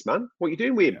 4 minutes, man. What are you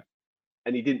doing with him?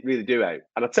 And he didn't really do it.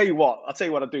 And I'll tell you what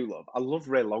I do love. I love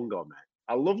Ray Longo, mate.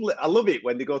 I love it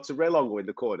when they go to Ray Longo in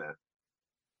the corner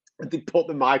and they put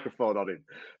the microphone on him,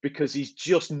 because he's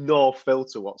just no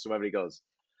filter whatsoever. He goes,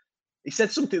 he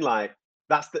said something like,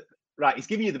 he's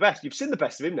giving you the best. You've seen the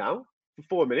best of him now for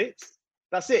 4 minutes.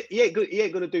 That's it. He ain't going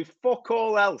to do fuck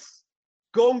all else.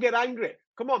 Go and get angry.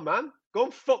 Come on, man. Go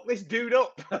and fuck this dude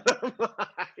up.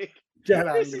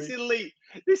 This is elite.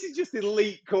 This is just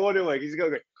elite corner work. He's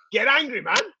going to go, get angry,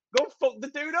 man. Go and fuck the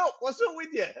dude up. What's up with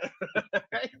you?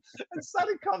 And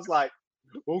Sadikov's like,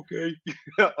 okay.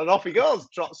 And off he goes,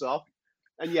 trots off.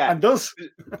 And does.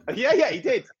 Yeah, he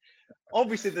did.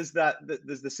 Obviously, there's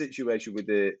the situation with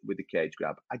the cage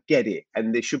grab. I get it.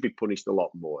 And they should be punished a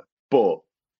lot more. But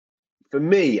for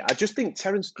me, I just think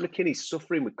Terence McKinney's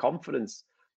suffering with confidence,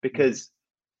 because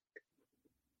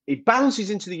he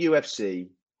bounces into the UFC,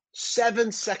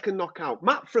 7-second knockout.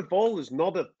 Matt Frivola's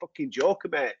not a fucking joker,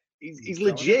 mate. He's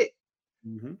legit.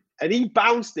 Mm-hmm. And he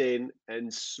bounced in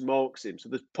and smokes him. So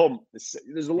there's pump.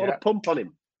 There's a lot of pump on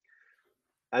him.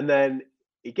 And then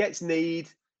he gets kneed,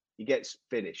 he gets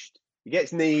finished. He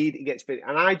gets kneed, he gets finished.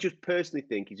 And I just personally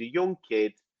think he's a young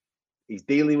kid. He's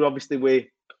dealing obviously with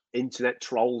internet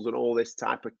trolls and all this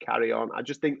type of carry on. I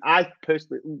just think, I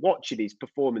personally, watching his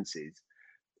performances,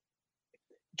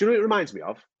 do you know what it reminds me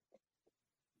of?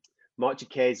 Mark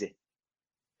Jacasey,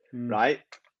 right?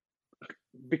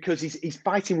 Because he's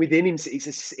fighting within him.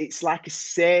 It's like a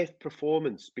safe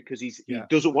performance, because he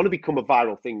doesn't want to become a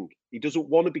viral thing. He doesn't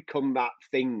want to become that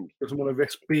thing. Doesn't want to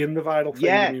risk being the viral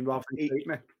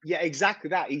thing. Yeah, exactly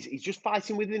that. He's just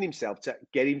fighting within himself to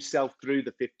get himself through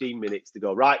the 15 minutes to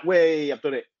go, right, I've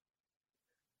done it.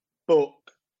 But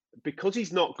because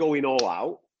he's not going all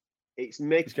out, he's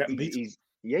making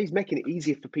it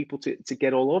easier for people to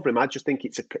get all over him. I just think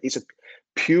it's a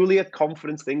purely a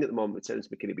confidence thing at the moment with Terence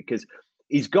McKinney, because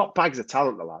he's got bags of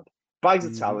talent, the lad. Bags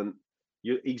of talent.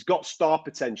 He's got star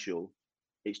potential.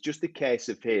 It's just a case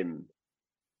of him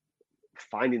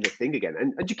finding the thing again.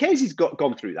 And Jacasey's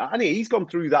gone through that. And he's gone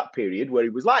through that period where he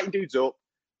was lighting dudes up,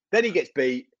 then he gets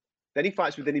beat, then he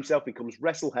fights within himself, becomes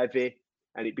wrestle heavy,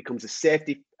 and it becomes a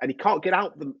safety. And he can't get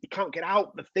out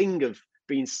the thing of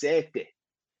being safety.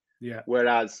 Yeah.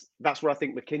 Whereas that's where I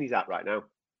think McKinney's at right now.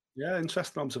 Yeah,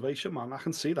 interesting observation, man. I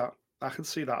can see that.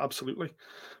 Absolutely.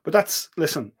 But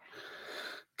listen,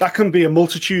 that can be a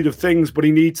multitude of things, but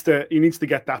he needs to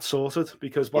get that sorted,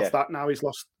 because what's that now? He's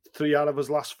lost 3 out of his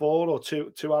last 4, or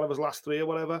two out of his last 3, or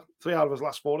whatever. 3 out of his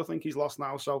last 4, I think he's lost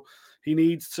now. So he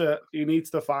needs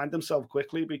to find himself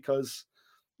quickly, because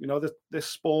this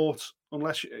sport,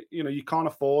 unless you can't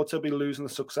afford to be losing a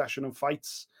succession of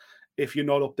fights if you're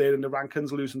not up there in the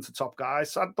rankings, losing to top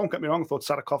guys. So don't get me wrong, I thought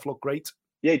Sadikov looked great.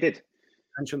 Yeah, he did.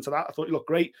 Attention to that. I thought he looked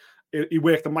great. He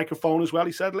worked the microphone as well.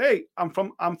 He said, "Hey, I'm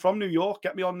from New York.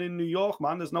 Get me on in New York,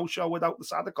 man. There's no show without the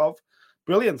Sadikov."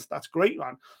 Brilliant. That's great,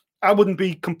 man. I wouldn't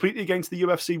be completely against the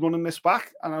UFC running this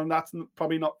back, and that's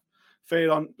probably not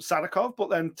fair on Sadikov.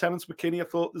 But then Terence McKinney, I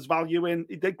thought there's value in.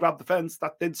 He did grab the fence.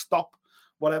 That did stop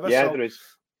whatever. Yeah, so there is.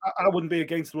 I wouldn't be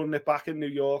against running it back in New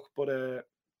York, but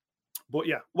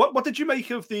yeah. What did you make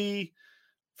of the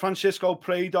Francisco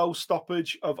Prado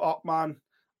stoppage of Ottman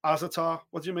Azatar?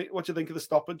 What do you think of the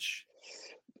stoppage?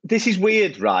 This is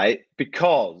weird, right?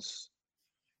 Because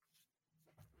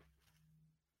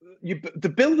the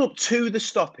build up to the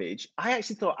stoppage, I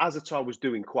actually thought Azatar was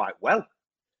doing quite well.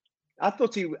 I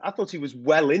thought he was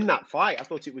well in that fight. I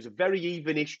thought it was a very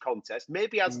even-ish contest.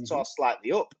 Maybe Azatar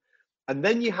slightly up, and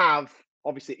then you have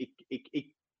obviously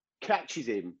he catches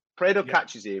him. Prado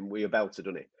catches him with a belter,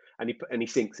 doesn't he? And he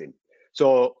sinks him.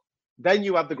 So then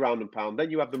you have the ground and pound.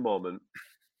 Then you have the moment.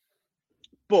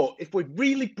 But if we're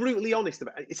really brutally honest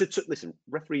about it, listen,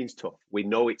 refereeing's tough. We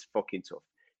know it's fucking tough.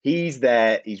 He's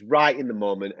there. He's right in the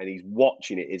moment, and he's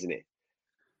watching it, isn't he?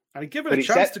 And he gave it a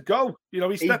chance to go.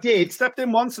 He stepped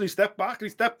in once and he stepped back. And he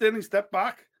stepped in, he stepped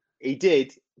back. He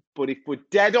did, but if we're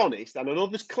dead honest, and I know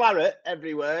there's claret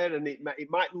everywhere, and it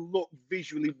might look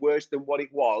visually worse than what it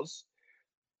was.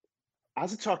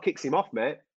 Azatar kicks him off,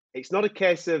 mate. It's not a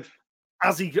case of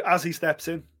as he steps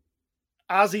in.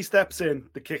 As he steps in,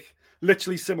 the kick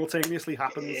literally simultaneously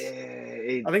happens.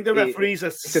 I think the referee's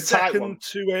a second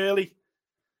too early.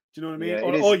 Do you know what I mean? Yeah,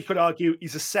 or you could argue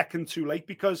he's a second too late,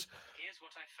 because here's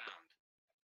what I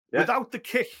found.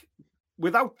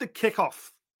 Without the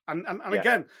kickoff, and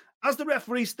again, as the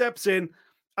referee steps in,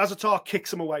 Azatar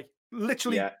kicks him away.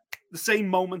 Literally the same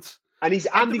moment. And he's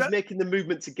making the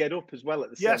movement to get up as well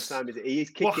at the same time. He is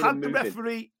kicking and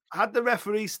moving. Had the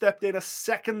referee stepped in a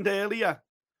second earlier,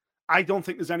 I don't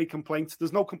think there's any complaints.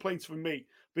 There's no complaints from me,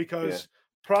 because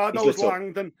Prado's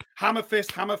Langdon, hammer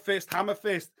fist,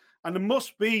 and there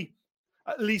must be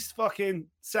at least fucking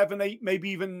 7, 8, maybe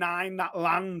even 9 that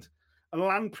land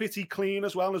pretty clean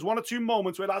as well. There's 1 or 2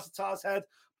 moments where Azatar's head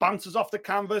bounces off the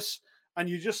canvas, and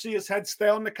you just see his head stay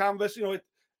on the canvas. You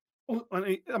know,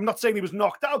 I'm not saying he was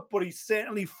knocked out, but he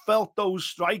certainly felt those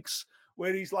strikes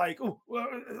where he's like,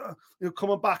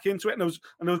 coming back into it. And there was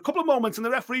a couple of moments, and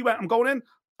the referee went, "I'm going in."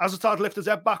 Azatar lifted his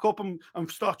head back up and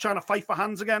start trying to fight for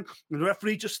hands again. And the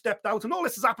referee just stepped out, and all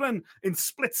this is happening in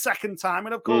split-second time.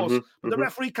 And of course, the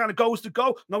referee kind of goes to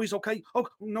go. No, he's okay. Oh,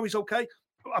 no, he's okay.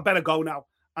 I better go now.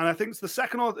 And I think it's the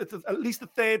second or at least the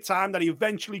third time that he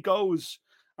eventually goes.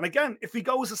 And again, if he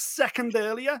goes a second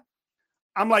earlier,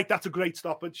 I'm like, that's a great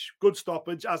stoppage. Good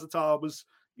stoppage. Azatar was,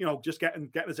 just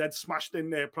getting his head smashed in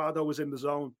there. Prado was in the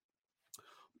zone.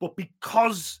 But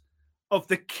because of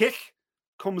the kick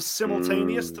comes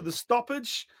simultaneous to the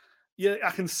stoppage, I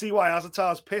can see why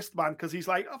Azatar's pissed, man, because he's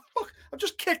like, oh, fuck, I've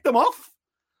just kicked him off.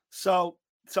 So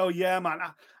yeah, man.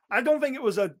 I don't think it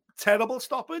was a terrible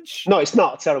stoppage. No, it's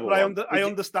not a terrible one. I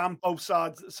understand both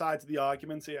sides of the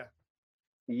argument here.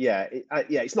 Yeah,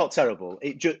 it's not terrible.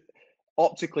 It just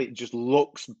optically it just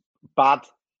looks bad.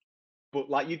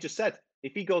 But like you just said,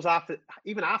 if he goes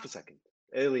even half a second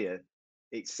earlier,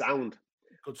 it's sound.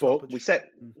 But we say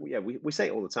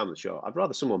it all the time on the show. I'd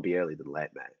rather someone be early than late,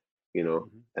 mate.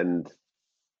 And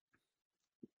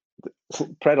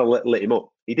Predator lit him up.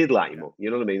 He did light him up.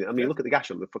 You know what I mean? Look at the gash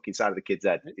on the fucking side of the kid's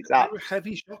head. It's that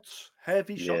heavy shots.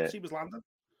 He was landing.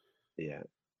 Yeah.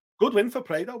 Good win for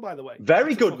Prado, by the way.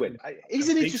 Very good win. He's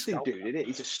an interesting dude, isn't he?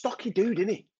 He's a stocky dude, isn't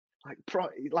he?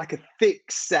 Like a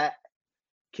thick set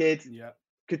kid. Yeah.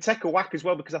 Could take a whack as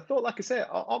well, because I thought, like I said,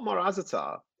 Otmar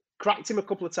Azatar cracked him a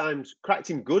couple of times, cracked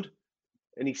him good,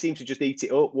 and he seemed to just eat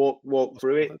it up, walk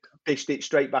through it, fished it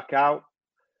straight back out.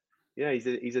 Yeah,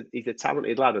 he's a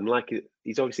talented lad, and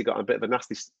he's obviously got a bit of a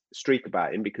nasty streak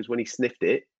about him, because when he sniffed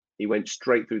it, he went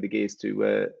straight through the gears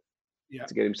to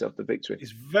get himself the victory.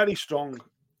 He's very strong,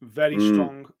 very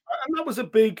strong, and that was a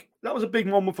big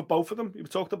moment for both of them. We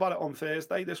talked about it on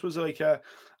Thursday. This was like a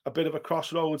bit of a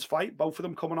crossroads fight. Both of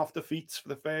them coming off defeats for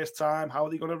the first time. How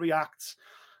are they going to react?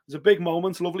 It was a big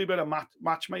moment, lovely bit of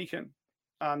matchmaking,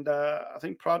 and I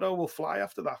think Prado will fly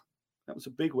after that. That was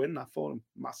a big win, that for him,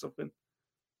 massive win.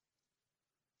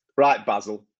 Right,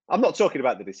 Bassil. I'm not talking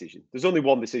about the decision. There's only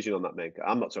one decision on that main card.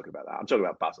 I'm not talking about that. I'm talking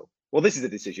about Bassil. Well, this is the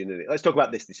decision, isn't it? Let's talk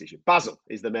about this decision. Bassil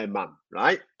is the main man,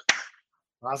 right?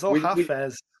 Bassil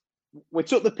Hafez. We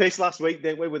took the piss last week,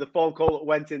 didn't we, with a phone call that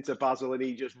went into Bassil, and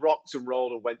he just rocked and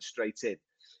rolled and went straight in.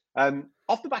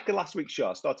 Off the back of last week's show,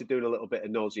 I started doing a little bit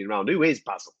of nosing around. Who is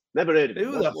Bassil? Never heard of him.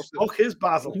 Who the fuck is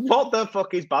Bassil? What the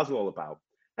fuck is Bassil all about?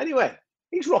 Anyway,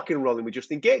 he's rocking and rolling with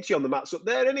Justin Gaethje on the mats up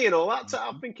there, isn't he? And all that.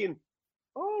 I'm thinking,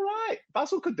 all right,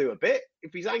 Bassil could do a bit.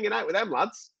 If he's hanging out with them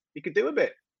lads, he could do a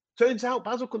bit. Turns out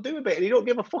Bassil could do a bit, and he don't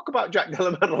give a fuck about Jack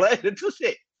Della Maddalena, does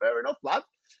he? Fair enough, lad.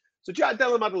 So Jack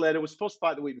Della Maddalena was supposed to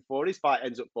fight the week before. His fight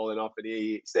ends up falling off, and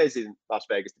he stays in Las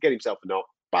Vegas to get himself a knock.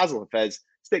 Bassil Hafez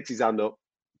sticks his hand up.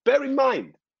 Bear in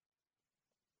mind,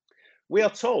 we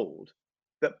are told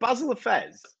that Bassil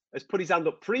Hafez has put his hand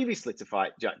up previously to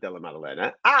fight Jack Della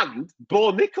Maddalena and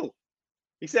Bo Nickel.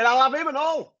 He said, I'll have him and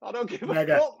all. I don't give a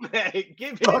fuck, mate.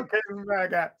 Give him.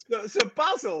 So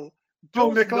Bassil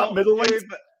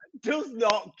does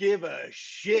not give a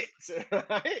shit,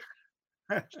 right?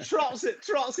 trots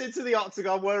into the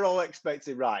octagon. We're all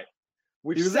expecting, right?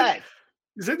 We've said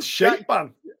he's in shape,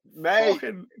 man. Mate,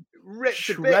 ripped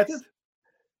to bits.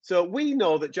 So we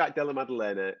know that Jack Della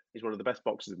Maddalena is one of the best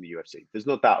boxers in the UFC. There's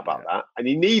no doubt about that. And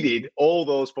he needed all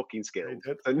those fucking skills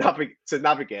to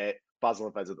navigate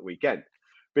Bassil Hafez at the weekend,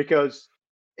 because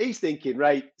he's thinking,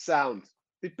 right, sound.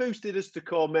 They've boosted us to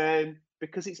co-main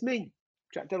because it's me,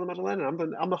 Jack Della Maddalena.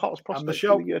 I'm the hottest prospect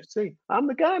in the UFC. I'm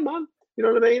the guy, man. You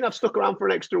know what I mean? I've stuck around for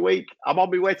an extra week. I'm on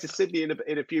my way to Sydney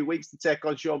in a few weeks to take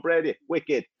on Sean Brady.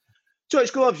 Wicked.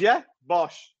 Touch gloves, yeah?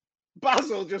 Bosh.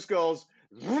 Bassil just goes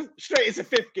straight into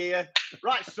fifth gear.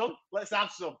 Right, son, let's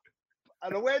have some.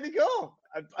 And away they go.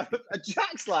 And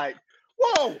Jack's like,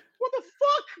 whoa, what the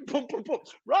fuck? Boom, boom, boom.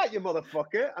 Right, you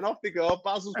motherfucker. And off they go.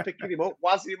 Bassil's picking him up,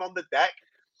 wazzing him on the deck.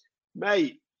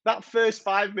 Mate, that first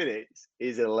 5 minutes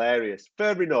is hilarious.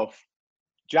 Fair enough.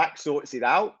 Jack sorts it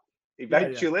out.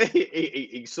 Eventually,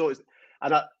 he sorts it.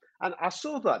 And I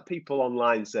saw that people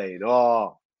online saying,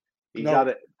 oh, he's had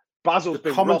it. Bassil's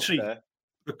been robbed there.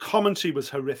 The commentary was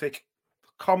horrific. The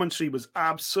commentary was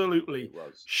absolutely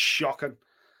shocking.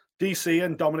 DC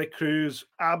and Dominic Cruz,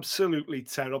 absolutely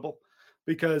terrible.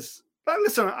 Because,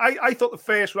 listen, I thought the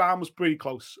first round was pretty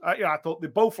close. I thought they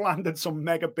both landed some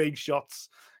mega big shots.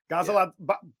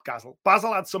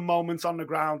 Bassil had some moments on the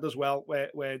ground as well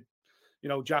where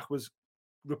Jack was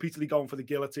repeatedly going for the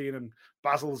guillotine, and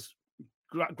Bassil's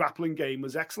grappling game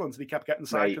was excellent. He kept getting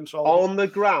side control. On the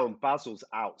ground, Bassil's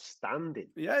outstanding.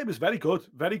 Yeah, he was very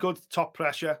good top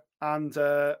pressure. And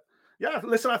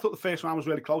listen, I thought the first round was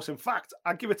really close. In fact,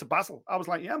 I'd give it to Bassil. I was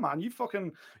like, yeah, man,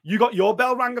 you got your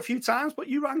bell rang a few times, but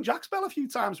you rang Jack's bell a few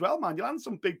times well, man. You landed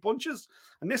some big punches,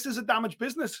 and this is a damaged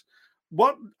business.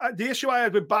 What the issue I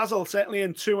had with Bassil, certainly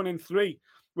in 2 and in 3,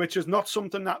 which is not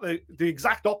something that the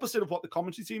exact opposite of what the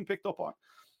commentary team picked up on.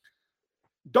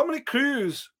 Dominic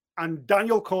Cruz and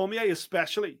Daniel Cormier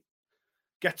especially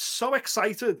get so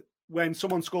excited when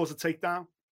someone scores a takedown.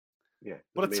 Yeah,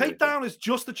 but a takedown is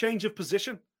just a change of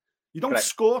position. You don't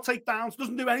score takedowns,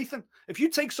 doesn't do anything. If you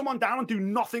take someone down and do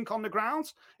nothing on the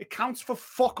ground, it counts for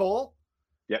fuck all.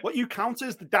 Yep. What you count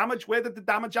is the damage. Where did the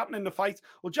damage happen in the fight?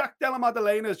 Well, Jack Della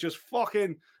Maddalena's just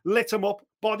fucking lit him up.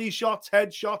 Body shots,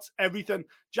 head shots, everything.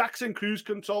 Jack's in cruise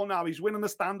control now. He's winning the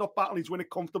stand-up battle. He's winning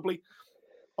comfortably.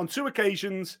 On 2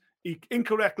 occasions, he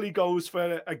incorrectly goes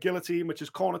for a guillotine, which his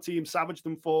corner team savaged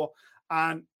him for.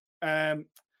 And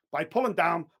by pulling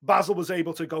down, Bassil was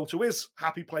able to go to his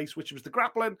happy place, which was the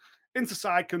grappling, into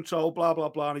side control, blah, blah,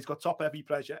 blah. And he's got top heavy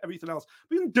pressure, everything else.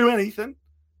 But he didn't do anything.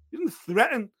 He didn't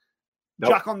threaten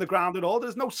Jack on the ground at all.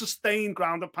 There's no sustained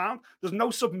ground and pound. There's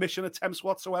no submission attempts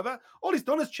whatsoever. All he's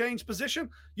done is change position.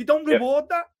 You don't reward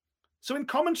that. So in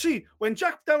commentary, when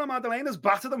Jack Della Maddalena's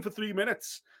battered him for 3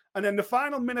 minutes, and then the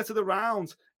final minute of the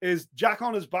round is Jack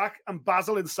on his back and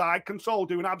Bassil in side control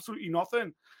doing absolutely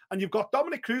nothing. And you've got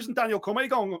Dominic Cruz and Daniel Cormier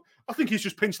going, I think he's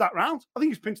just pinched that round. I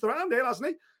think he's pinched the round here, hasn't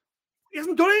he? He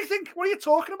hasn't done anything. What are you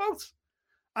talking about?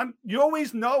 And you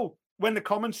always know when the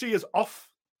commentary is off.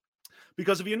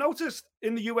 Because if you noticed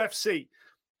in the UFC,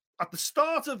 at the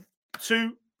start of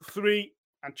 2, 3,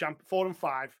 and 4 and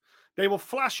 5, they will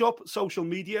flash up social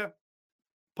media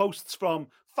posts from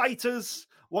fighters,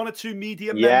 1 or 2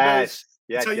 media members,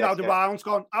 tell you how the round's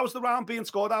gone. How's the round being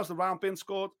scored? How's the round being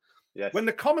scored? Yes. When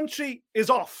the commentary is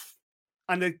off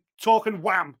and they're talking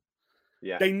wham,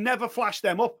 they never flash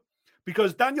them up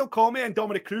because Daniel Cormier and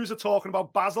Dominic Cruz are talking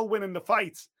about Bassil winning the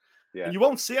fight. Yeah. And you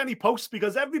won't see any posts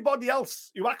because everybody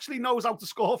else who actually knows how to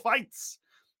score fights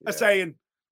are saying,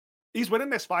 he's winning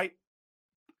this fight.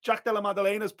 Jack Della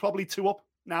Maddalena's probably 2 up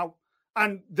now.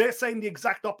 And they're saying the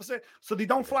exact opposite. So they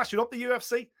don't flash it up, the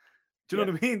UFC. Do you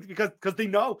know what I mean? Because they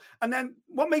know. And then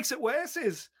what makes it worse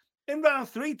is in round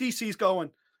 3, DC's going,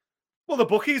 well, the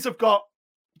bookies have got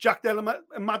Jack Della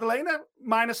Maddalena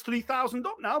minus 3,000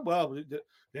 up now. Well,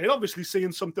 they're obviously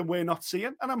seeing something we're not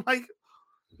seeing. And I'm like,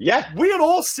 yeah, we are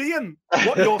all seeing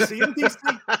what you're seeing,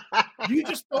 DC. You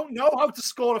just don't know how to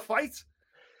score a fight.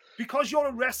 Because you're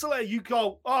a wrestler, you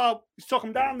go, oh, he's took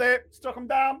him down there, stuck him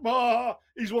down, oh,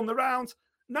 he's won the round.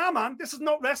 Nah, man, this is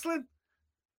not wrestling.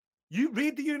 You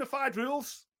read the unified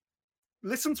rules.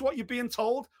 Listen to what you're being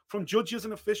told from judges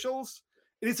and officials.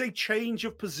 It is a change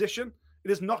of position.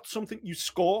 It is not something you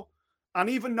score. And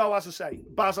even though, as I say,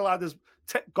 Bassil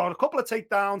had got a couple of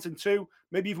takedowns in 2,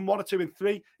 maybe even 1 or 2 in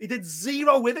 3, he did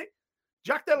 0 with it.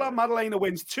 Jack Della Maddalena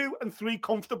wins 2 and 3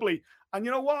 comfortably. And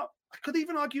you know what? I could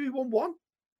even argue he won 1.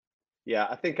 Yeah,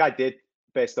 I think I did,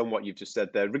 based on what you've just said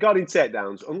there. Regarding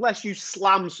takedowns, unless you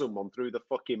slam someone through the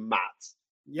fucking mat.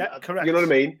 Yeah, correct. You know what I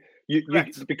mean? You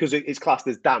because it's classed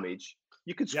as damage,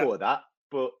 you could score that,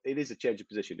 but it is a change of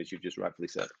position, as you've just rightfully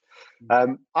said.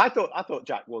 I thought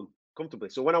Jack won comfortably.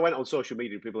 So when I went on social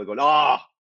media, people are going,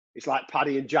 it's like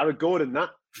Paddy and Jared Gordon, that.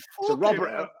 So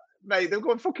Robert, mate, they were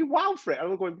going fucking wild for it. And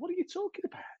I'm going, what are you talking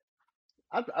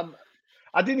about?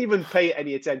 I didn't even pay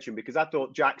any attention because I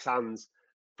thought Jack's hands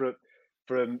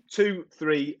from 2,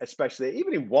 3, especially,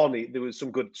 even in 1, there was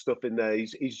some good stuff in there.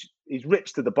 He's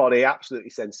rips to the body, absolutely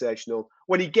sensational.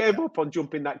 When he gave up on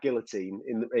jumping that guillotine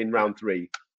in round 3,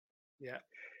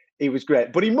 he was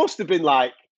great. But he must have been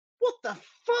like, what the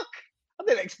fuck? I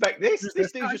didn't expect this. Who's This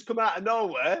this dude guy? just come out of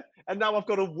nowhere, and now I've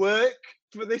got to work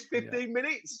for this 15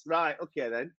 minutes. Right, okay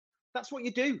then. That's what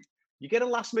you do. You get a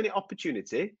last minute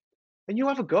opportunity, and you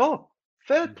have a go.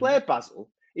 Fair play, Bassil.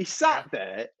 He sat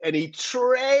there and he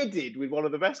traded with one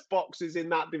of the best boxers in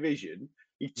that division.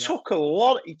 He took a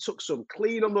lot. He took some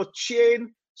clean on the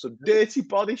chin, some dirty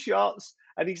body shots,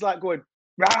 and he's like going,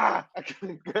 rah,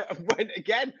 and went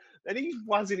again. And he's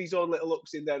wazzing his own little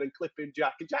looks in there and clipping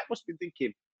Jack. And Jack must have been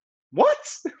thinking, what?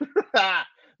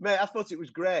 Mate, I thought it was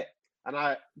great. And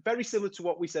I very similar to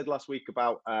what we said last week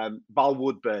about Val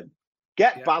Woodburn.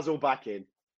 Get Bassil back in.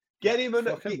 Get him and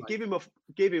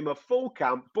give him a full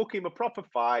camp, book him a proper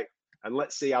fight, and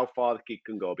let's see how far the kid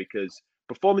can go, because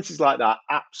performances like that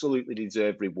absolutely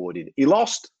deserve rewarding. He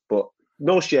lost, but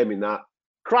no shame in that.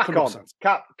 Crack 100%.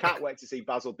 On. Can't wait to see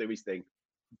Bassil do his thing.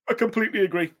 I completely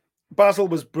agree. Bassil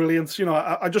was brilliant. You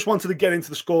know, I just wanted to get into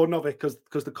the scoring of it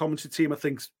because the commentary team, I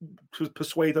think,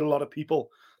 persuaded a lot of people.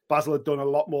 Bassil had done a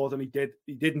lot more than he did.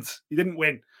 He didn't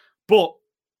win. But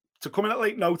to come in at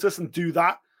late notice and do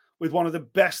that with one of the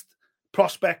best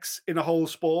prospects in the whole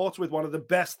sport, with one of the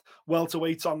best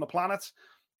welterweights on the planet,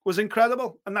 was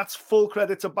incredible. And that's full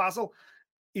credit to Bassil.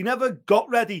 He never got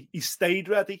ready. He stayed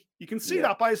ready. You can see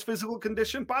that by his physical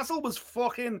condition. Bassil was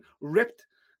fucking ripped.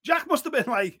 Jack must have been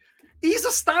like, he's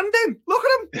a stand-in. Look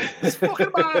at him. He's fucking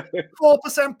about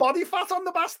 4% body fat on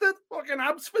the bastard. Fucking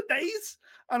abs for days.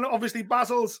 And obviously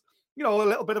Bassil's, you know, a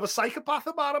little bit of a psychopath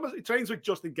about him. He trains with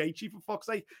Justin Gaethje, for fuck's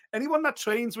sake. Anyone that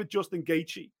trains with Justin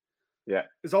Gaethje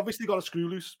has obviously got a screw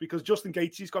loose, because Justin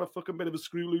Gaethje's got a fucking bit of a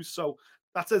screw loose. So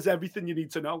that says everything you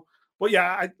need to know. But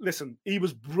yeah, listen, he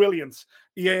was brilliant.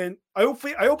 I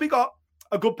hope he got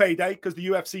a good payday, because the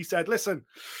UFC said, listen,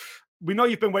 we know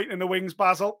you've been waiting in the wings,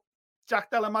 Bassil.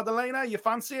 Jack Della Maddalena, you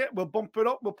fancy it? We'll bump it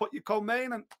up. We'll put you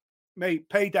co-main, and mate,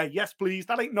 payday. Yes, please.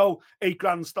 That ain't no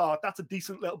 $8,000 start. That's a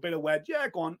decent little bit of wedge. Yeah,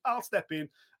 go on. I'll step in.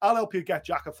 I'll help you get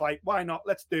Jack a fight. Why not?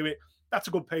 Let's do it. That's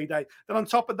a good payday. Then on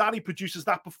top of that, he produces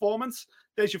that performance.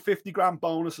 There's your 50 grand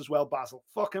bonus as well, Bassil.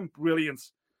 Fucking brilliant.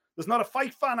 There's not a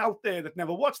fight fan out there that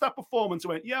never watched that performance and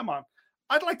went, yeah, man,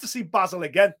 I'd like to see Bassil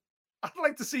again. I'd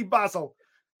like to see Bassil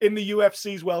in the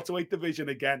UFC's welterweight division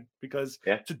again, because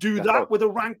to do that with a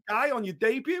ranked guy on your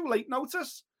debut, late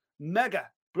notice, mega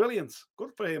brilliant. Good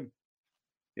for him.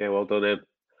 Yeah, well done him.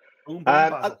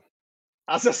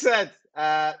 As I said,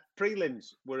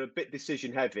 prelims were a bit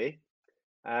decision heavy.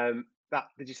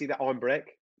 Did you see that arm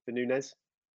break for Nunes?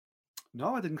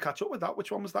 No, I didn't catch up with that.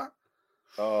 Which one was that?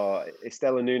 Oh,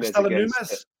 Estela Nunes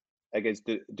against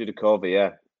Dudakova,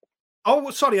 yeah.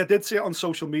 Oh, sorry, I did see it on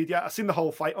social media. I've seen the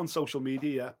whole fight on social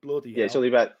media. Yeah, bloody hell. It's only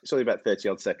about 30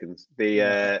 odd seconds.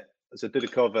 So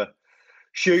Dudakova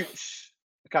shoots.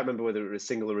 I can't remember whether it was a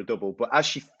single or a double, but as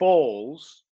she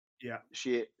falls,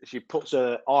 she puts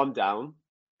her arm down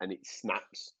and it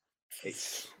snaps.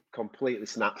 It's completely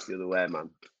snaps the other way, man.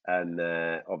 And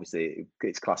obviously,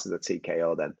 it's classed as a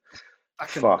TKO. Then,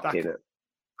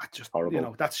 horrible. You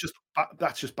know, that's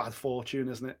just bad fortune,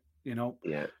 isn't it? You know,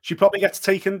 yeah. She probably gets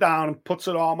taken down and puts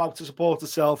her arm out to support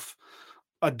herself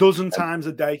a dozen times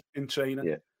a day in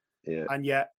training. Yeah. And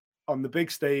yet, on the big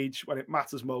stage, when it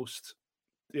matters most,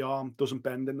 the arm doesn't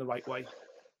bend in the right way.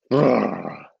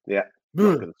 Yeah.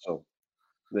 There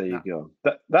you go.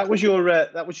 That was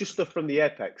your stuff from the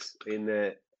Apex in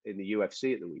the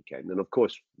UFC at the weekend, and of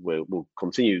course we'll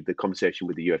continue the conversation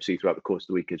with the UFC throughout the course of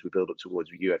the week as we build up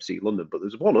towards UFC London. But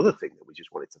there's one other thing that we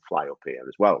just wanted to fly up here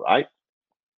as well, right?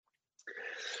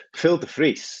 Phil de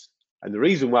Vries, and the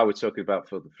reason why we're talking about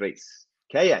Phil de Vries,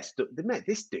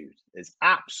 this dude has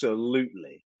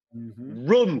absolutely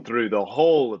run through the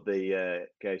whole of the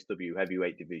KSW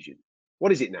heavyweight division.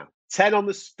 What is it now? 10 on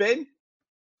the spin?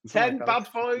 10 bad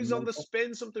boys on the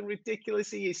spin, something ridiculous.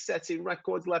 He is setting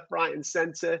records left, right, and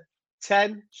centre.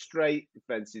 10 straight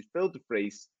defenses. Phil de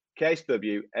Vries,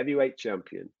 KSW heavyweight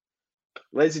champion.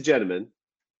 Ladies and gentlemen,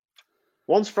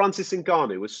 once Francis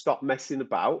Ngannou has stopped messing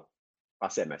about, I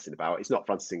say messing about, it's not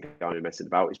Francis Ngannou messing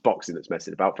about, it's boxing that's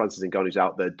messing about. Francis Ngannou's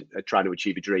out there trying to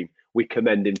achieve a dream. We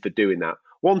commend him for doing that.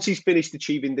 Once he's finished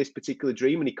achieving this particular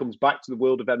dream and he comes back to the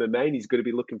world of MMA and he's going to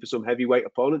be looking for some heavyweight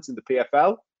opponents in the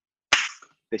PFL,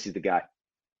 this is the guy.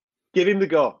 Give him the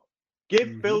go.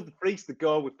 Give Phil de Vries the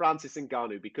go with Francis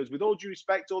Ngannou, because with all due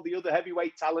respect, all the other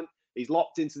heavyweight talent is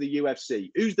locked into the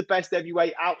UFC. Who's the best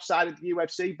heavyweight outside of the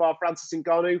UFC bar Francis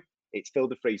Ngannou? It's Phil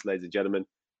de Vries, ladies and gentlemen.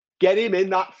 Get him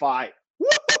in that fight.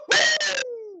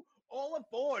 Woo-hoo-hoo! All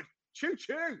aboard.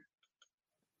 Choo-choo.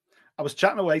 I was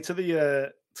chatting away to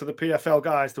the PFL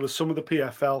guys. There was some of the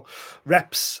PFL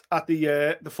reps at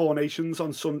the Four Nations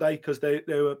on Sunday, because they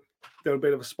were a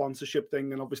bit of a sponsorship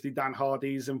thing, and obviously Dan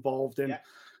Hardy's involved in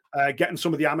getting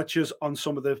some of the amateurs on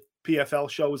some of the PFL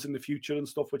shows in the future and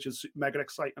stuff, which is mega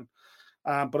exciting.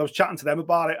 But I was chatting to them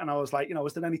about it, and I was like,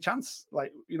 is there any chance?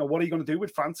 Like, what are you going to do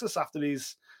with Francis after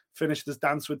he's finished his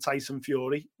dance with Tyson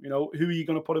Fury? Who are you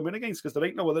going to put him in against? Because there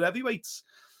ain't no other heavyweights.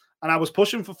 And I was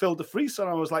pushing for Phil de Vries, and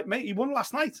I was like, mate, he won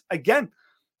last night. Again,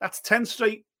 that's 10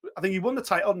 straight. I think he won the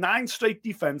title, 9 straight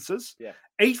defenses,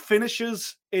 8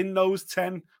 finishes in those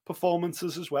 10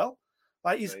 performances as well.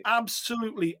 Like, he's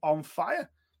absolutely on fire.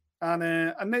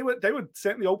 And they were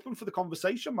certainly open for the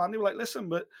conversation, man. They were like, listen,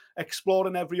 we're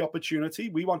exploring every opportunity.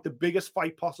 We want the biggest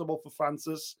fight possible for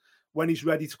Francis when he's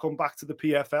ready to come back to the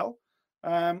PFL.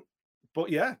 But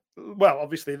yeah, well,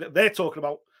 obviously they're talking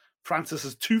about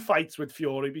Francis's 2 fights with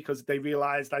Fury because they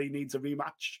realized that he needs a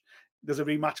rematch. There's a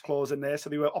rematch clause in there, so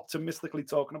they were optimistically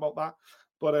talking about that.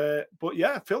 But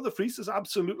yeah, Phil de Vries is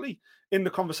absolutely in the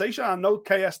conversation. I know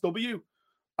KSW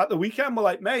at the weekend were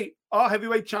like, mate, our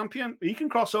heavyweight champion, he can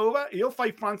cross over. He'll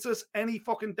fight Francis any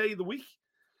fucking day of the week.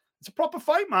 It's a proper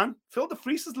fight, man. Phil de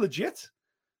Vries is legit.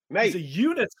 Mate. He's a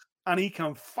unit, and he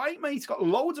can fight, mate. He's got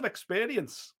loads of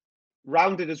experience.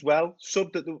 Rounded as well.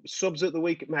 Subs at the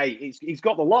week, mate. He's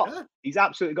got the lot. Yeah. He's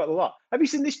absolutely got the lot. Have you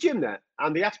seen this gym there?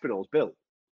 Andy Aspinall's built.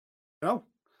 No,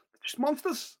 just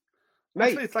monsters. Mate,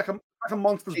 honestly, it's like a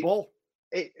monster's ball.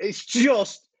 It's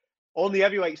just only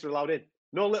heavyweights are allowed in.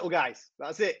 No little guys.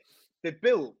 That's it. They're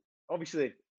built.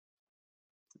 Obviously,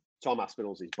 Tom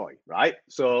Aspinall's his boy, right?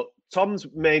 So Tom's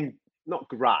main, not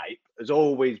gripe, has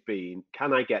always been,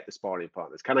 can I get the sparring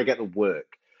partners? Can I get the work?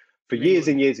 For years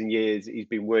and years and years, he's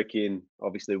been working,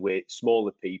 obviously, with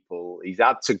smaller people. He's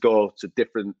had to go to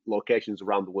different locations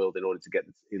around the world in order to get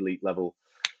the elite level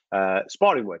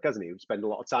sparring work, hasn't he? He spent a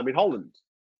lot of time in Holland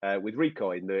with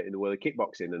Rico in the world of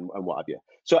kickboxing and what have you.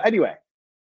 So anyway,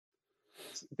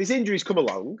 this injury's come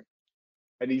along,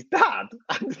 and his dad,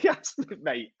 Andy Aspinall,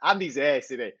 mate, Andy's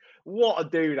ace, isn't he? What a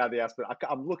dude, Andy Aspinall.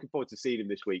 I'm looking forward to seeing him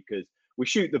this week because we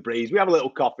shoot the breeze. We have a little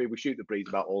coffee. We shoot the breeze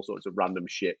about all sorts of random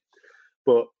shit.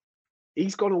 But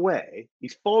he's gone away.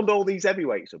 He's phoned all these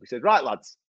heavyweights up. He said, right,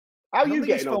 lads, how are you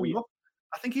getting on?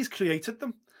 I think he's created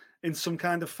them in some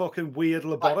kind of fucking weird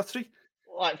laboratory.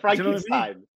 Like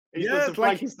Frankenstein. He's done some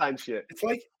Frankenstein shit. It's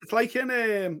like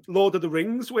in Lord of the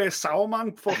Rings where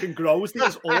Sauron fucking grows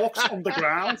these orcs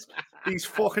underground. He's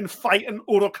fucking fighting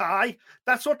Uruk-hai.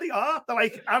 That's what they are. They're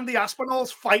like Andy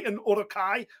Aspinall's fighting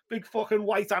Uruk-hai. Big fucking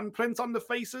white handprint on the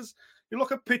faces. You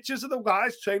look at pictures of the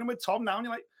guys training with Tom now and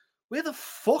you're like, where the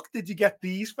fuck did you get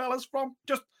these fellas from?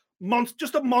 Just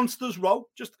a monsters row.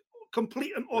 Just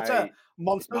complete and utter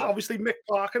monsters. Obviously, Mick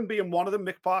Parkin being one of them.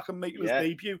 Mick Parkin making his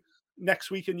debut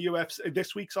next week in UFC.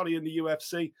 This week, sorry, in the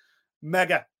UFC.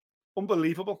 Mega.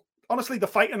 Unbelievable. Honestly, the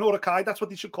fight in Uruk-hai, that's what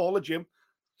they should call a gym.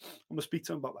 I'm going to speak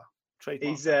to him about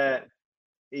that.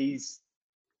 He's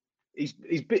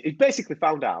basically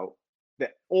found out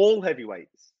that all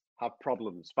heavyweights have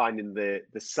problems finding the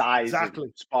size of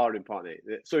sparring partner.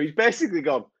 So he's basically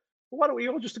gone, well, why don't we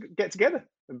all just get together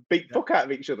and beat the fuck out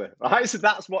of each other? Right? So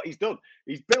that's what he's done.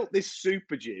 He's built this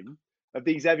super gym of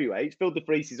these heavyweights. Phil de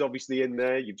Vries is obviously in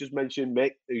there. You've just mentioned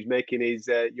Mick, who's making his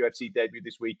UFC debut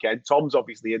this weekend. Tom's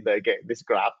obviously in there getting this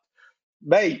graft.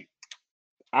 Mate,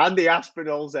 Andy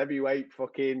Aspinall's heavyweight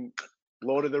fucking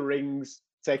Lord of the Rings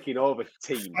taking over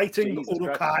team. Fighting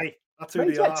Uruk-hai. That's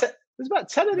who they are. There's about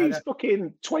 10 of these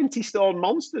fucking 20-stone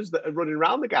monsters that are running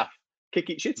around the gaff,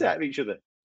 kicking shit out of each other.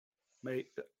 Mate,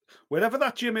 wherever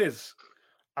that gym is,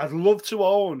 I'd love to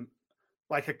own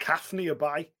like a calf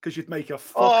nearby because you'd make a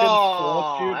fucking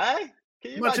fortune.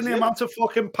 Can you imagine the amount of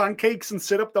fucking pancakes and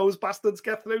syrup those bastards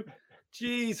get through?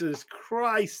 Jesus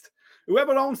Christ.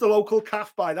 Whoever owns the local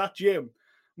calf by that gym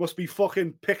must be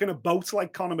fucking picking a boat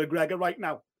like Conor McGregor right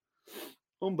now.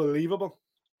 Unbelievable.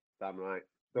 Damn right.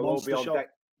 They'll all be on deck.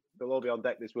 They'll all be on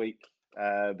deck this week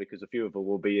because a few of them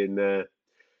will be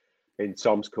in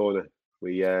Tom's corner.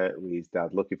 With his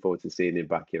dad. Looking forward to seeing him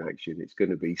back in action. It's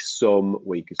going to be some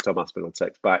week as Tom Aspinall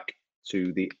takes back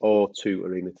to the O2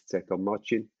 Arena to take on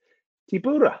Marcin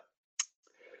Tybura.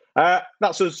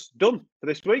 That's us done for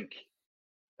this week.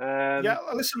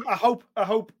 Listen. I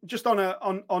hope just on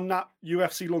that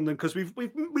UFC London, because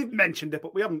we've mentioned it,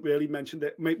 but we haven't really mentioned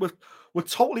it. Mate, we're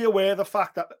totally aware of the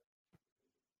fact that,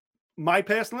 my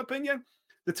personal opinion,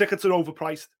 the tickets are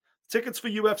overpriced. Tickets for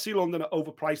UFC London are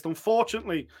overpriced.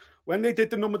 Unfortunately, when they did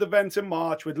the numbered event in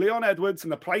March with Leon Edwards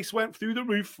and the price went through the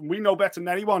roof, and we know better than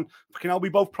anyone, we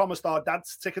both promised our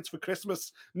dads tickets for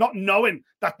Christmas, not knowing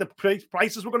that the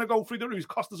prices were going to go through the roof,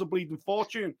 cost us a bleeding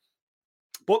fortune.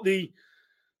 But the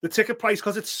ticket price,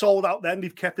 because it's sold out then,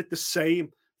 they've kept it the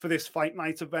same for this fight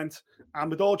night event. And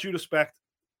with all due respect,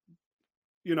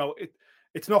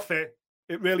 it's not fair.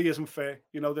 It really isn't fair.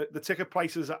 You know, the ticket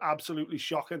prices are absolutely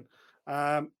shocking.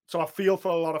 So I feel for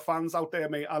a lot of fans out there,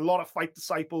 mate. A lot of Fight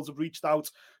Disciples have reached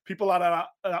out. People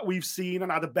that we've seen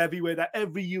and had a bevy with at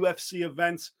every UFC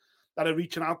event that are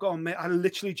reaching out, going, mate, I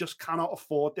literally just cannot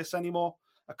afford this anymore.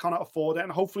 I cannot afford it.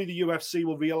 And hopefully the UFC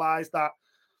will realize that,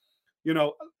 you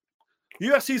know, the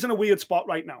UFC is in a weird spot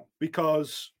right now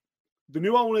because the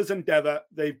new owners Endeavor,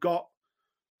 they've got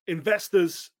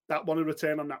investors that want to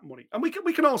return on that money. And we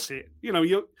can all see it. You know,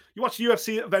 you watch the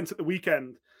UFC event at the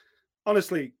weekend.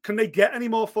 Honestly, can they get any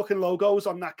more fucking logos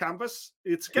on that canvas?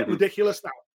 It's getting ridiculous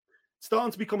now. It's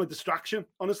starting to become a distraction,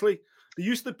 honestly. There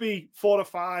used to be 4 or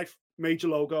 5 major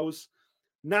logos.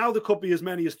 Now there could be as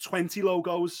many as 20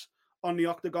 logos on the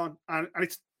octagon. And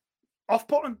it's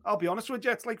off-putting, I'll be honest with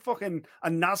you. It's like fucking a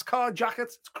NASCAR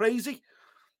jacket. It's crazy.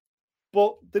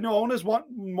 But the new owners want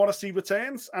to see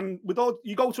returns. And with all,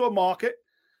 you go to a market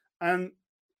and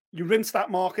you rinse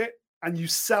that market and you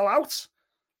sell out,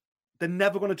 they're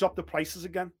never going to drop the prices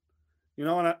again. You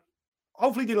know, and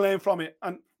hopefully they learn from it.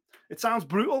 And it sounds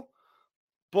brutal,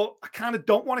 but I kind of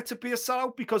don't want it to be a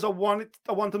sellout because I want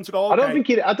them to go. Okay.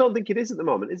 I don't think it is at the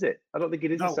moment, is it? I don't think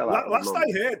it is a sellout. Last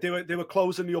I heard, they were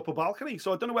closing the upper balcony,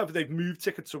 so I don't know whether they've moved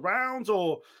tickets around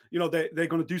or they're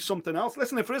going to do something else.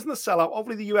 Listen, if it isn't a sellout,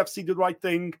 hopefully the UFC did the right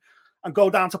thing and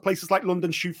go down to places like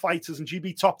London Shoot Fighters and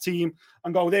GB Top Team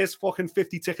and go, there's fucking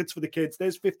 50 tickets for the kids,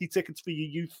 there's 50 tickets for your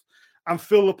youth, and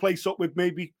fill the place up with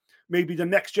maybe the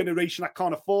next generation that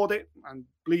can't afford it and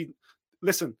bleed.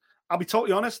 Listen, I'll be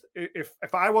totally honest. If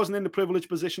I wasn't in the privileged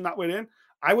position that we're in,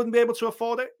 I wouldn't be able to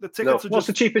afford it. The tickets are What's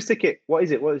the cheapest ticket? What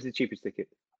is it? What is the cheapest ticket?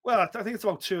 Well, I think it's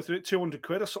about 200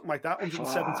 quid or something like that,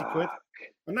 170 quid.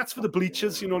 And that's for the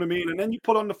bleachers, you know what I mean? And then you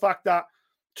put on the fact that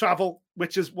travel,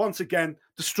 which is once again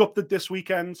disrupted this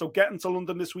weekend. So getting to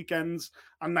London this weekend's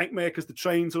a nightmare because the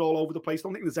trains are all over the place. I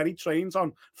don't think there's any trains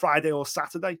on Friday or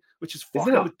Saturday, which is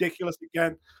fucking ridiculous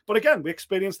again. But again, we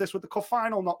experienced this with the cup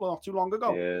final not too long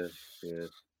ago. Yeah.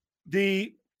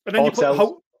 And then hotels,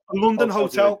 you put a London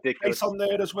hotel place on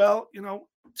there as well. You know,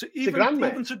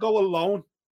 even to go alone,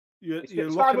 you're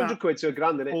it's 500 quid to a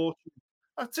grand, isn't it?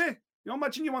 That's it. You know,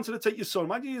 imagine you wanted to take your son.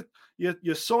 Imagine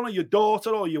your son or your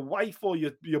daughter or your wife or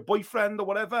your boyfriend or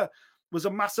whatever was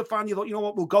a massive fan. You thought, you know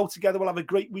what, we'll go together. We'll have a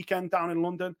great weekend down in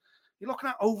London. You're looking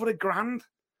at over $1,000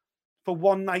 for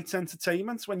one night's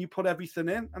entertainment when you put everything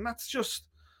in. And it's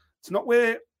not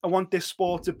where I want this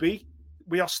sport to be.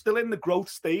 We are still in the growth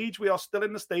stage. We are still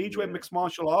in the stage where mixed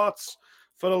martial arts,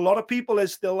 for a lot of people,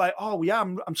 is still like, oh yeah,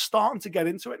 I'm starting to get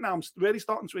into it now. I'm really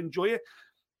starting to enjoy it.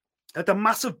 At the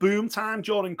massive boom time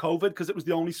during COVID, because it was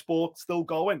the only sport still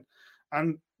going.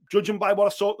 And judging by what I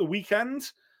saw at the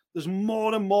weekend, there's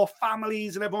more and more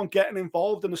families and everyone getting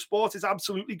involved, and the sport is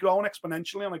absolutely growing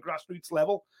exponentially on a grassroots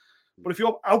level. But if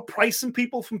you're outpricing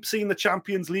people from seeing the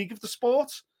Champions League of the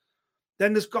sport,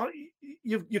 then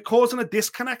you're causing a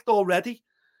disconnect already.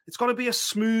 It's got to be a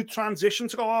smooth transition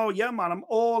to go, oh, yeah, man, I'm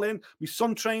all in. My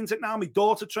son trains it now. My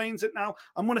daughter trains it now.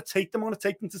 I'm going to take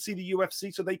them to see the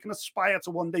UFC so they can aspire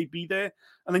to one day be there.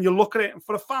 And then you look at it, and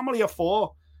for a family of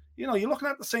 4, you know, you're looking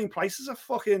at the same price as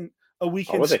a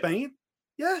week in Spain.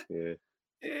 Yeah.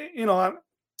 You know,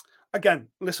 again,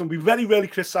 listen, we very rarely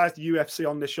criticize the UFC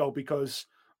on this show because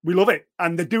we love it,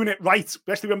 and they're doing it right,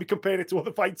 especially when we compare it to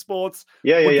other fight sports.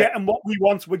 We're getting what we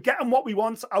want. We're getting what we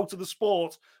want out of the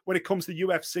sport when it comes to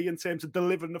UFC in terms of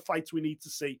delivering the fights we need to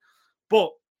see.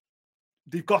 But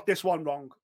they've got this one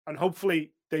wrong, and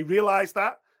hopefully they realize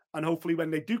that. And hopefully, when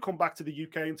they do come back to the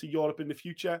UK and to Europe in the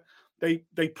future, they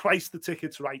price the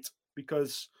tickets right,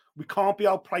 because we can't be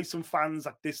outpricing fans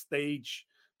at this stage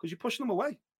because you're pushing them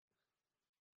away.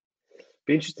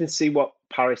 Be interesting to see what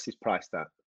Paris is priced at.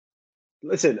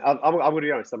 Listen, I'm going to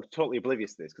be honest. I'm totally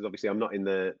oblivious to this because obviously I'm not in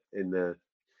the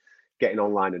getting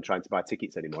online and trying to buy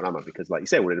tickets anymore, am I? Because, like you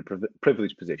say, we're in a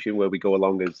privileged position where we go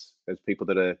along as people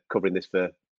that are covering this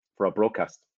for our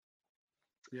broadcast.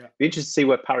 Yeah, be interested to see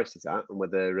where Paris is at and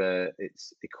whether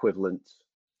it's equivalent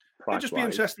price. It'd just be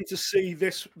interesting to see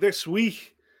this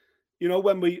week. You know,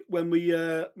 when we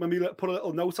put a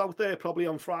little note out there, probably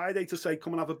on Friday, to say,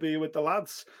 come and have a beer with the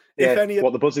lads. Yeah,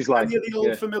 what the buzz is like. Any of the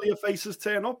old familiar faces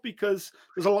turn up, because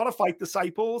there's a lot of Fight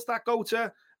Disciples that go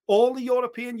to all the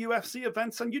European UFC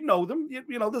events, and you know them.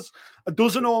 You know, there's a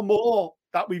dozen or more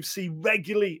that we've seen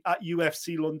regularly at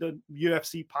UFC London,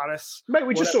 UFC Paris. Mate,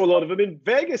 we just saw a lot of them in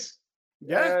Vegas.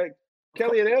 Yeah.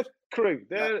 Kelly and her crew,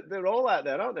 they're all out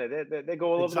there, aren't they? They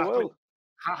go all over the world.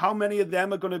 How many of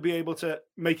them are going to be able to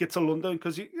make it to London?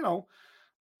 Because, you know,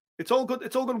 it's all good.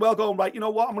 It's all good and well going, right, you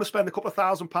know what? I'm going to spend a couple of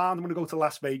 £1,000. I'm going to go to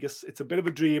Las Vegas. It's a bit of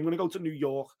a dream. I'm going to go to New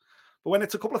York. But when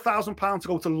it's a couple of £1,000 to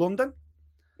go to London,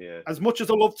 Yeah. As much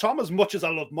as I love Tom, as much as I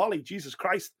love Molly, Jesus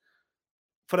Christ,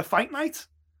 for a fight night,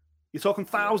 you're talking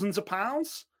thousands of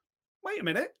pounds. Wait a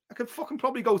minute, I could fucking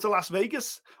probably go to Las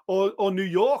Vegas or New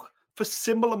York for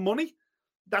similar money.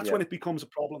 That's when it becomes a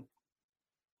problem.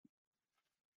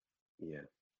 Yeah.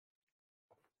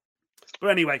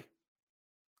 But anyway,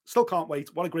 still can't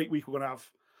wait. What a great week we're going to have.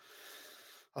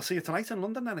 I'll see you tonight in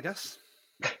London then, I guess.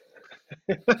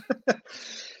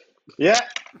 Yeah,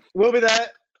 we'll be there.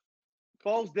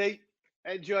 Balls deep.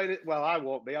 Enjoying it. Well, I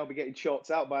won't be. I'll be getting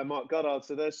choked out by Mark Goddard,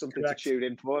 so there's something Correct. to tune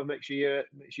in for. Make sure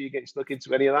you get stuck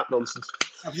into any of that nonsense.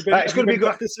 Have you been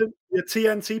practicing your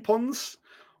TNT puns?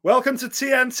 Welcome to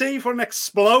TNT for an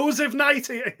explosive night.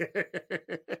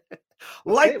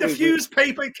 Light the fuse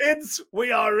paper, kids.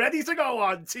 We are ready to go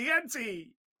on TNT.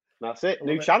 That's it.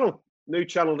 New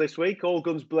channel this week. All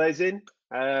guns blazing.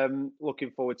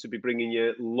 Looking forward to be bringing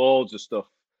you loads of stuff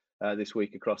this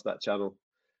week across that channel,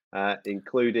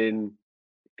 including.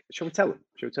 Shall we tell them?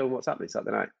 Shall we tell them what's happening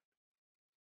Saturday night?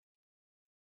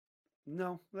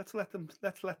 No, let's let them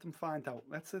find out.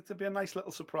 It'll be a nice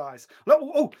little surprise.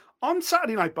 Oh, on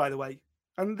Saturday night, by the way,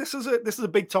 and this is a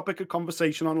big topic of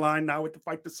conversation online now with the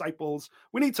Fight Disciples.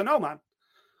 We need to know, man.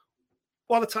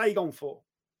 What attire are you going for?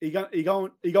 Are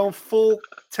you going full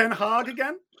Ten Hag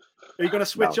again? Are you going to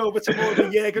switch over to more of a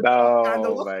Jaeger kind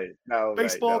of look? Mate, no,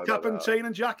 baseball cap and chain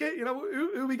and jacket. You know,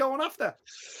 who are we going after?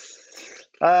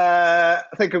 I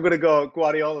think I'm going to go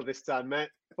Guardiola this time, mate.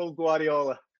 Full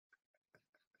Guardiola.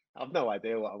 I've no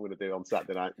idea what I'm going to do on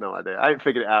Saturday night. No idea. I ain't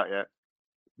figured it out yet,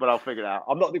 but I'll figure it out.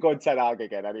 I'm not going Ten Hag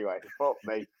again anyway. Fuck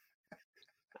me.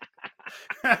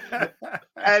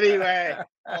 Anyway,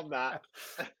 on that,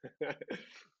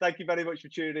 thank you very much for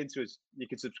tuning in to us. You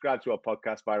can subscribe to our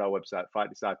podcast via our website,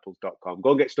 fightdisciples.com. Go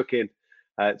and get stuck in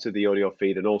to the audio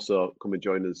feed, and also come and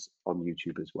join us on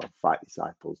YouTube as well. Fight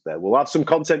Disciples there. We'll have some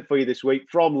content for you this week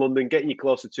from London, getting you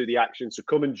closer to the action. So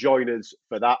come and join us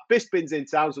for that. Bispin's in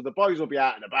town, so the boys will be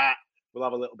out and about. We'll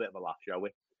have a little bit of a laugh, shall we?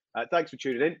 Thanks for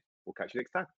tuning in. We'll catch you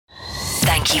next time.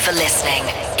 Thank you for listening.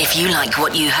 If you like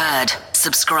what you heard,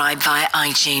 subscribe via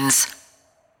iTunes.